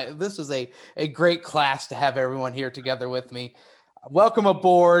with me. This is a great class to have everyone here together with me. Welcome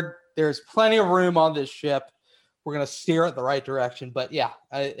aboard. There's plenty of room on this ship. We're going to steer it the right direction. But yeah,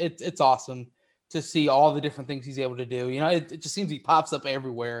 it's awesome to see all the different things he's able to do. It just seems he pops up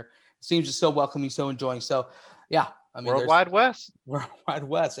everywhere. It seems just so welcoming, so enjoying. So yeah, Worldwide West. Worldwide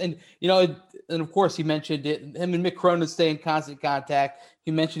West. And, and of course he mentioned it. Him and Mick Cronin stay in constant contact.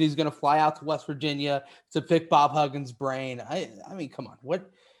 He mentioned he's going to fly out to West Virginia to pick Bob Huggins' brain. I mean, come on,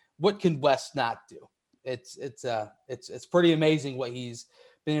 what can West not do? It's pretty amazing what he's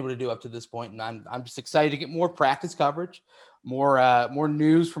been able to do up to this point. And I'm just excited to get more practice coverage, more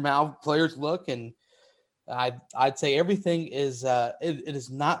news from how players look. And I'd say everything is, it is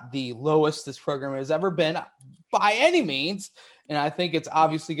not the lowest this program has ever been by any means. And I think it's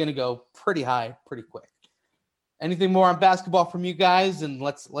obviously going to go pretty high, pretty quick. Anything more on basketball from you guys? And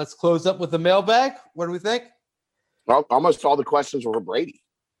let's close up with the mailbag. What do we think? Well, almost all the questions were for Brady.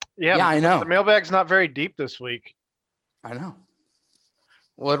 Yeah, I know. The mailbag's not very deep this week. I know.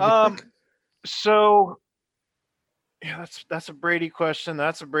 What do we think? So yeah, that's a Brady question.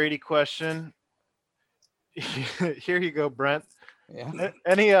 That's a Brady question. Here you go, Brent. Yeah.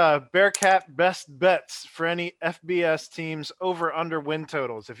 Any Bearcat best bets for any FBS teams over under win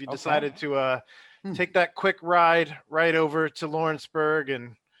totals? If you decided to take that quick ride right over to Lawrenceburg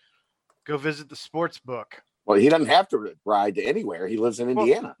and go visit the sports book. Well, he doesn't have to ride to anywhere. He lives in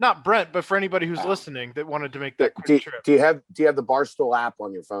Indiana. Well, not Brent, but for anybody who's listening that wanted to make that quick trip. Do you have the Barstool app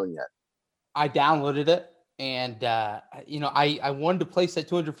on your phone yet? I downloaded it, and I wanted to place that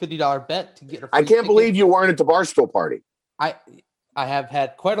 $250 bet to get. I can't believe you weren't at the Barstool party. I have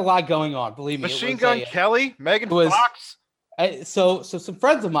had quite a lot going on. Believe me. Machine Gun Kelly, Megan Fox. So some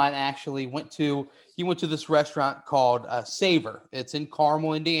friends of mine actually went to this restaurant called Savor. It's in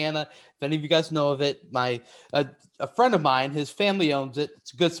Carmel, Indiana. If any of you guys know of it, a friend of mine, his family owns it.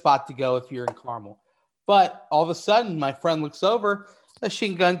 It's a good spot to go if you're in Carmel. But all of a sudden, my friend looks over,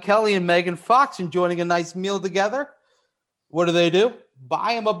 Machine Gun Kelly and Megan Fox enjoying a nice meal together. What do?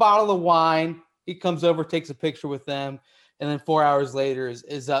 Buy him a bottle of wine. He comes over, takes a picture with them, and then 4 hours later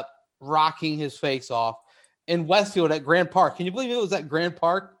is up rocking his face off in Westfield at Grand Park. Can you believe it was at Grand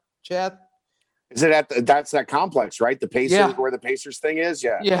Park, Chad? Is it that's that complex, right? The Pacers, where the Pacers thing is?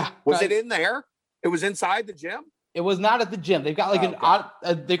 Yeah. Yeah. Was it in there? It was inside the gym? It was not at the gym. They've got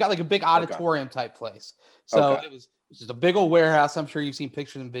like they've got like a big auditorium type place. So it was just a big old warehouse. I'm sure you've seen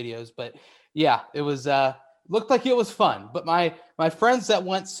pictures and videos, but yeah, it was looked like it was fun. But my friends that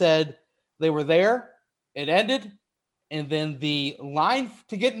went said they were there, it ended, and then the line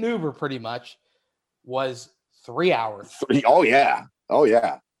to get an Uber pretty much was 3 hours. Oh yeah.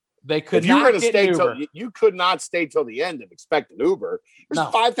 They could not get an Uber. You could not stay till the end and expect an Uber. There's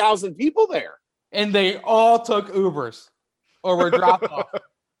 5,000 people there. And they all took Ubers or were dropped off.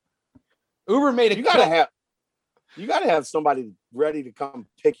 Uber made you gotta have somebody ready to come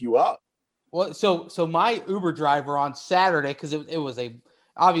pick you up. Well, so my Uber driver on Saturday, because it was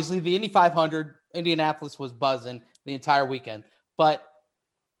obviously the Indy 500, Indianapolis was buzzing the entire weekend. But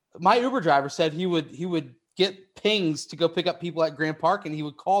my Uber driver said he would get pings to go pick up people at Grand Park, and he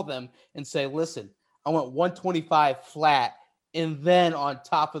would call them and say, "Listen, I want 125 flat." And then on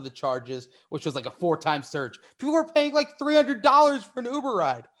top of the charges, which was like a 4-time surge, people were paying like $300 for an Uber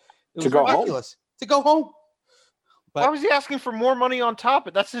ride. It was ridiculous to go home. But why was he asking for more money on top?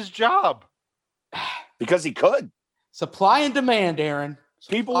 That's his job. Because he could. Supply and demand, Aaron.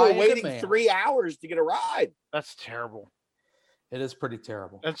 People were waiting 3 hours to get a ride. That's terrible. It is pretty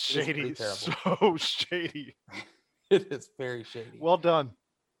terrible. That's shady. So shady. It is very shady. Well done.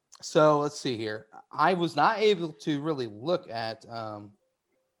 So let's see here. I was not able to really look at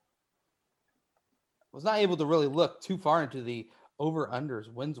too far into the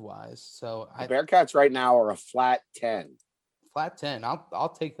over-unders wins-wise. So The Bearcats right now are a flat 10. flat 10.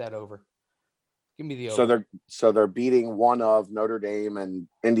 I'll take that over. Give me the over. So they're beating one of Notre Dame and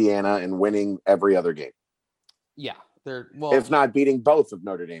Indiana and winning every other game. Yeah, if not beating both of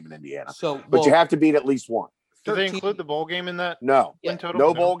Notre Dame and Indiana. But you have to beat at least one. Do they include the bowl game in that? No. In total?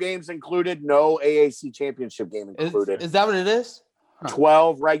 No bowl games included. No AAC championship game included. Is that what it is?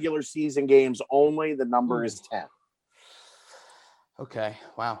 12 regular season games only. The number is 10. Okay.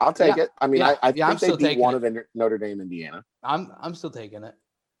 Wow. I'll take it. I mean, I think they beat one of Notre Dame, Indiana. I'm still taking it.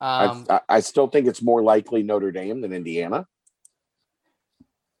 I still think it's more likely Notre Dame than Indiana.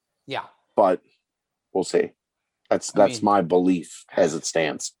 Yeah. But we'll see. That's my belief as it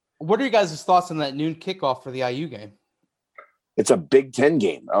stands. What are you guys' thoughts on that noon kickoff for the IU game? It's a Big Ten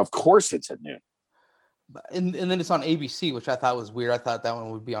game. Of course it's at noon. And then it's on ABC, which I thought was weird. I thought that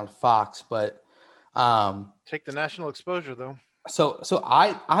one would be on Fox, but take the national exposure though. So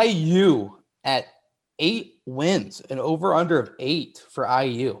IU at 8 wins, an over under of 8 for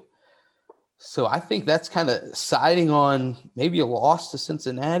IU. So I think that's kind of siding on maybe a loss to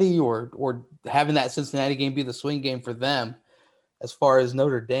Cincinnati or having that Cincinnati game be the swing game for them. As far as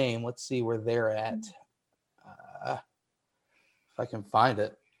Notre Dame, let's see where they're at. If I can find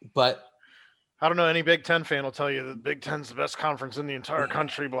it. But I don't know. Any Big Ten fan will tell you that Big Ten's the best conference in the entire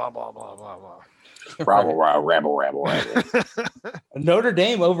country, blah, blah, blah, blah, blah. Rabble, rabble. Notre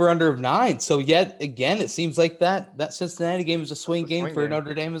Dame over under of 9. So yet again, it seems like that Cincinnati game is a swing game for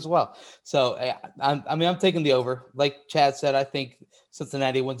Notre Dame as well. So I'm taking the over. Like Chad said, I think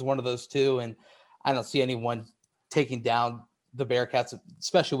Cincinnati wins one of those two, and I don't see anyone taking down the Bearcats,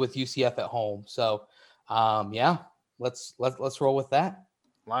 especially with UCF at home. So let's roll with that.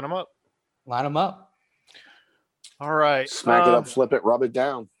 Line them up. All right. Smack it up, flip it, rub it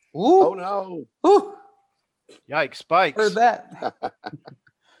down. Ooh. Oh no! Ooh. Yikes! Spikes. Heard that.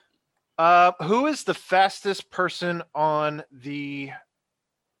 Who is the fastest person on the?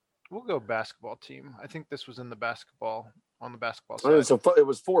 We'll go basketball team. I think this was in the basketball side. It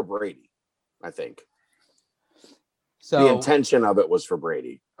was for Brady, I think. So the intention of it was for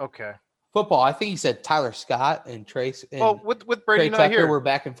Brady. Okay. Football. I think he said Tyler Scott and Trace. And with Brady Trey not Tucker, here, we're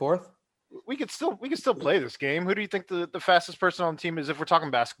back and forth. We could still play this game. Who do you think the fastest person on the team is if we're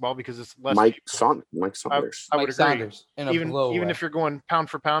talking basketball, because it's less Mike Saunders. I would agree. Saunders even if you're going pound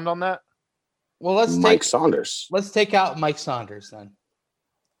for pound on that. Well, Saunders. Let's take out Mike Saunders then.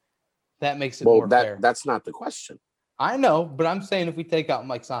 That makes it more fair. That's not the question. I know, but I'm saying if we take out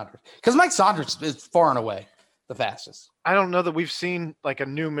Mike Saunders, because Mike Saunders is far and away the fastest. I don't know that we've seen like a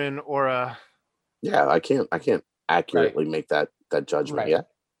Newman or a. Yeah, I can't accurately make that judgment yet.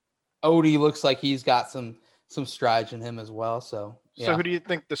 Odie looks like he's got some strides in him as well. So who do you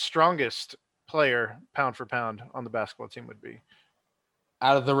think the strongest player pound for pound on the basketball team would be?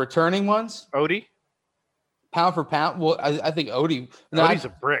 Out of the returning ones? Odie? Pound for pound? Well, I think Odie. Odie's a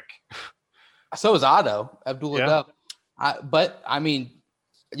brick. So is Otto Abdullah. Yeah. But I mean,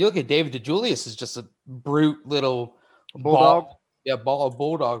 you look at David DeJulius is just a brute little bulldog.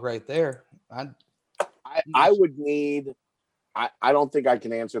 Bulldog right there. I would need. I don't think I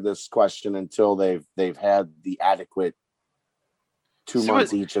can answer this question until they've had the adequate 2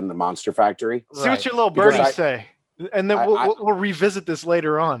 months each in the Monster Factory. See what your little birdies say, and then we'll revisit this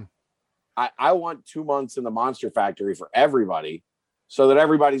later on. I want 2 months in the Monster Factory for everybody, so that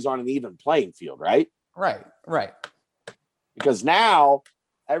everybody's on an even playing field, right? Right. Because now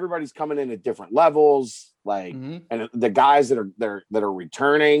everybody's coming in at different levels, and the guys that are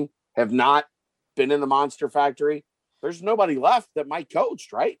returning have not been in the Monster Factory. There's nobody left that Mike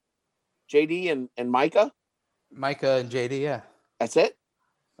coached, right? JD and Micah? Micah and JD, yeah. That's it?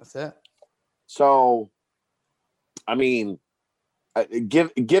 That's it. So, I mean, give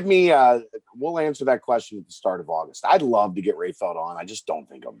me we'll answer that question at the start of August. I'd love to get Rayfeld on. I just don't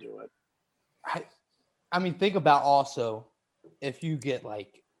think I'll do it. I mean, think about also if you get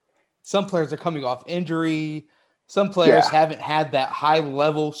like some players are coming off injury, some players haven't had that high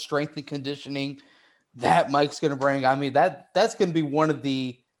level strength and conditioning that Mike's going to bring. I mean, that's going to be one of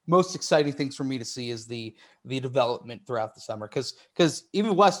the most exciting things for me to see is the development throughout the summer. Because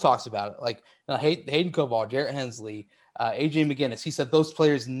even Wes talks about it, like Hayden Koval, Jarrett Hensley, AJ McGinnis. He said those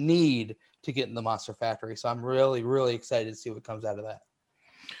players need to get in the Monster Factory. So I'm really, really excited to see what comes out of that.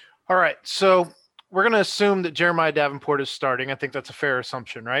 All right. So we're going to assume that Jeremiah Davenport is starting. I think that's a fair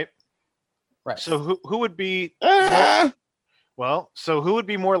assumption, right? Right. So who would be who would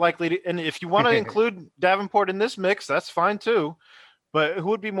be more likely to, and if you want to include Davenport in this mix, that's fine too. But who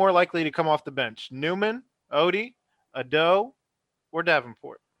would be more likely to come off the bench? Newman, Odie, Ado, or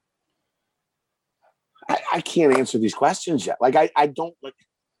Davenport? I can't answer these questions yet. Like I don't like.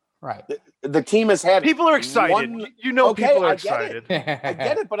 Right. The team has had People are excited. People are excited. I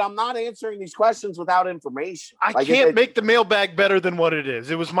get it, but I'm not answering these questions without information. I can't make the mailbag better than what it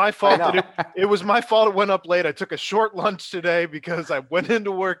is. It was my fault. It was my fault. It went up late. I took a short lunch today because I went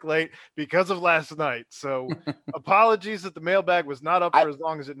into work late because of last night. So apologies that the mailbag was not up for as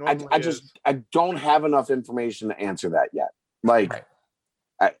long as it normally is. I don't have enough information to answer that yet. Like. Right.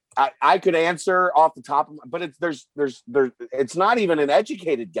 I could answer off the top of but it's not even an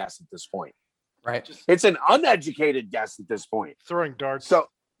educated guess at this point. Right. It's an uneducated guess at this point. Throwing darts. So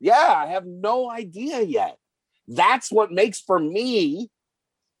yeah, I have no idea yet. That's what makes for me.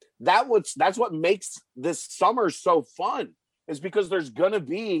 That's what makes this summer so fun is because there's gonna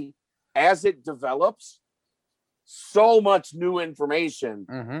be, as it develops, so much new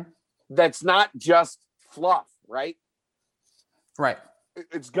information that's not just fluff, right? Right.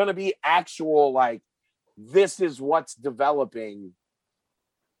 It's going to be actual, like, this is what's developing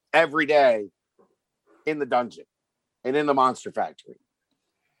every day in the dungeon and in the Monster Factory.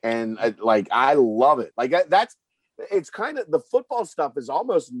 And I love it. Like it's kind of, the football stuff is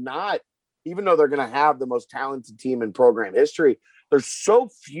almost not, even though they're going to have the most talented team in program history, there's so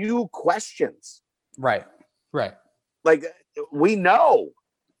few questions. Right. Right. Like we know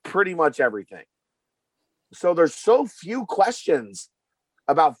pretty much everything. So there's so few questions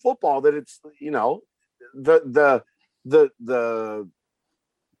about football that it's, the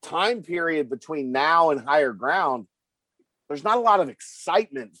time period between now and higher ground, there's not a lot of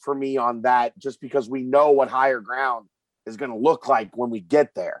excitement for me on that just because we know what higher ground is going to look like when we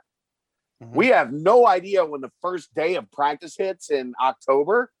get there. We have no idea when the first day of practice hits in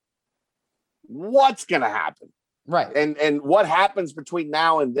October, what's going to happen. Right. And what happens between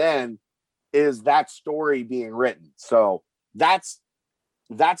now and then is that story being written. So that's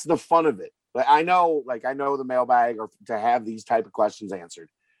the fun of it. But I know the mailbag or to have these type of questions answered.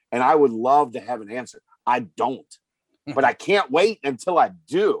 And I would love to have an answer. I don't, but I can't wait until I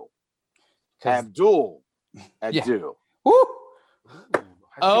do. Abdul, do. Woo!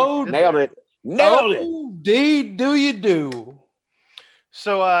 Oh, nailed it. Do you do?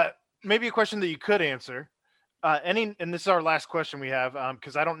 So maybe a question that you could answer. And this is our last question we have,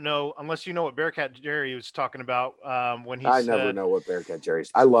 because I don't know, unless you know what Bearcat Jerry was talking about when he said... I never know what Bearcat Jerry is.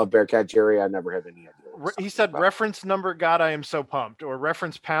 I love Bearcat Jerry. I never have any idea. He said reference number, God, I am so pumped. Or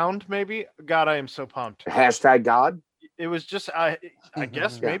reference pound, maybe? God, I am so pumped. Hashtag God? It was just, I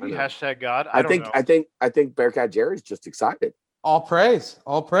guess, maybe hashtag God. I think Bearcat Jerry's just excited. All praise.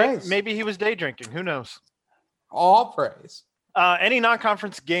 Maybe he was day drinking. Who knows? All praise. Any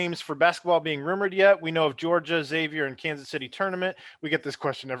non-conference games for basketball being rumored yet? We know of Georgia, Xavier, and Kansas City tournament. We get this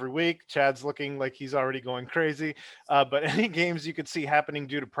question every week. Chad's looking like he's already going crazy. But any games you could see happening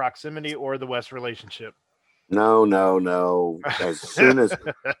due to proximity or the West relationship? No. As soon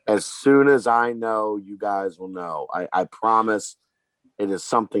as I know, you guys will know. I promise it is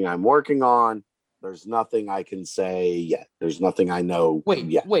something I'm working on. There's nothing I can say yet. There's nothing I know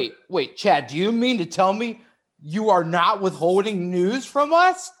yet. Wait, Chad, do you mean to tell me you are not withholding news from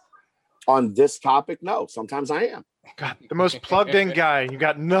us? On this topic, no. Sometimes I am. God, the most plugged in guy. You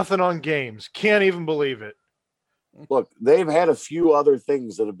got nothing on games. Can't even believe it. Look, they've had a few other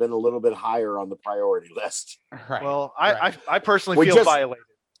things that have been a little bit higher on the priority list. Right. Well, I personally feel violated.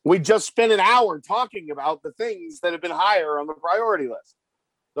 We just spent an hour talking about the things that have been higher on the priority list.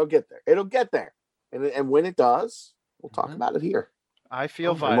 They'll get there. It'll get there. And when it does, we'll talk about it here. I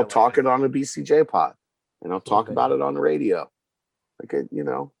feel violated. And we'll talk it on the BCJ pod. And I'll talk about it on the radio. Like,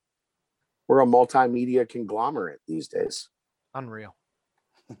 we're a multimedia conglomerate these days. Unreal.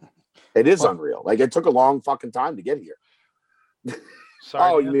 It is unreal. Like, it took a long fucking time to get here.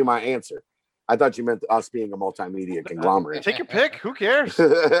 Sorry. Oh, you mean my answer? I thought you meant us being a multimedia conglomerate. Take your pick. Who cares? It's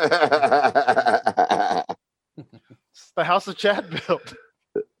the house of Chad built.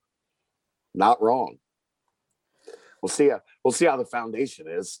 Not wrong. We'll see how the foundation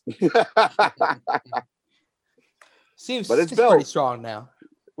is. But it's pretty strong now.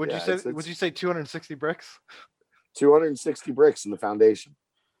 Would you say 260 bricks? 260 bricks in the foundation.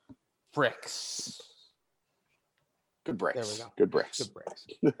 Bricks. Good bricks. There we go. Good bricks.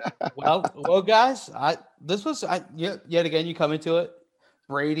 Well, guys, yet again, you come into it.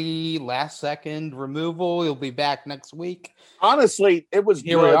 Brady, last second removal. He'll be back next week. Honestly, it was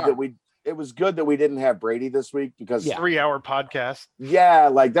good that we didn't have Brady this week because 3-hour podcast. Yeah,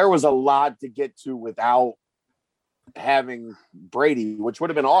 like there was a lot to get to without having Brady, which would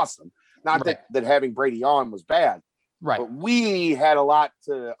have been awesome. Not that having Brady on was bad, Right. But we had a lot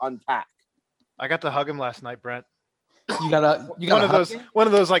to unpack. I got to hug him last night, Brent. You got one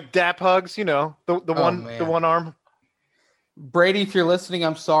of those like dap hugs, you know, the one arm. Brady, if you're listening,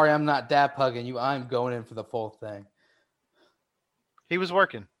 I'm sorry, I'm not dap hugging you. I'm going in for the full thing. He was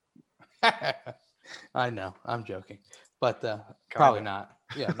working. I know, I'm joking, but probably not.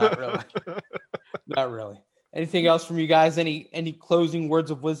 Yeah, not really. Not really. Anything else from you guys? Any closing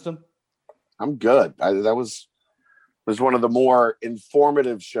words of wisdom? I'm good. That was one of the more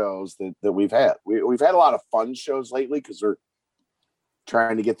informative shows that we've had. We've had a lot of fun shows lately because we're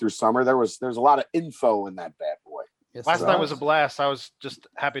trying to get through summer. There's a lot of info in that bad boy. Yes, last night was a blast. I was just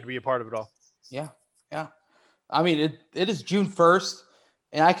happy to be a part of it all. Yeah. I mean, it is June 1st,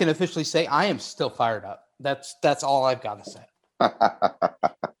 and I can officially say I am still fired up. That's all I've got to say.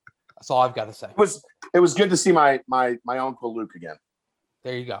 That's all I've got to say. It was good to see my Uncle Luke again.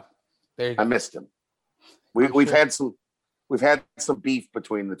 There you go. I missed him. We've had some beef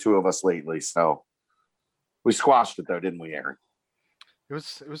between the two of us lately, so we squashed it though, didn't we, Aaron? It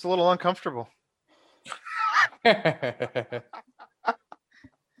was a little uncomfortable.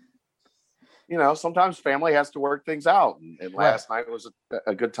 You know, sometimes family has to work things out, and last night was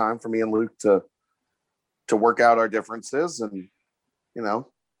a good time for me and Luke to work out our differences, and you know,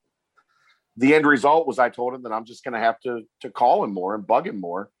 the end result was I told him that I'm just going to have to call him more and bug him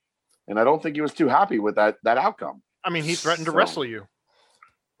more, and I don't think he was too happy with that outcome. I mean, he threatened to wrestle you.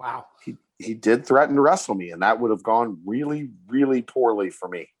 Wow. He did threaten to wrestle me, and that would have gone really, really poorly for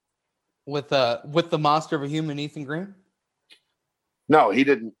me. With the monster of a human Ethan Green? No, he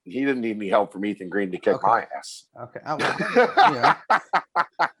didn't need any help from Ethan Green to kick my ass. Okay. Yeah.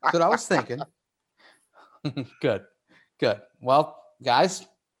 That's what I was thinking. Good. Well, guys,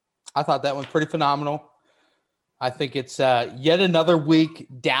 I thought that was pretty phenomenal. I think it's yet another week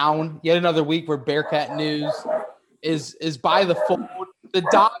down, yet another week where Bearcat News is by the fold. The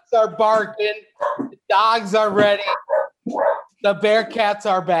dogs are barking. The dogs are ready. The Bearcats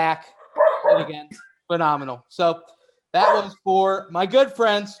are back. And again, phenomenal. So that was for my good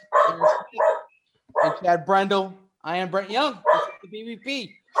friends Aaron Smith and Chad Brendel. I am Brent Young. This is the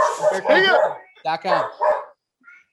BBP. BearcatNews.com.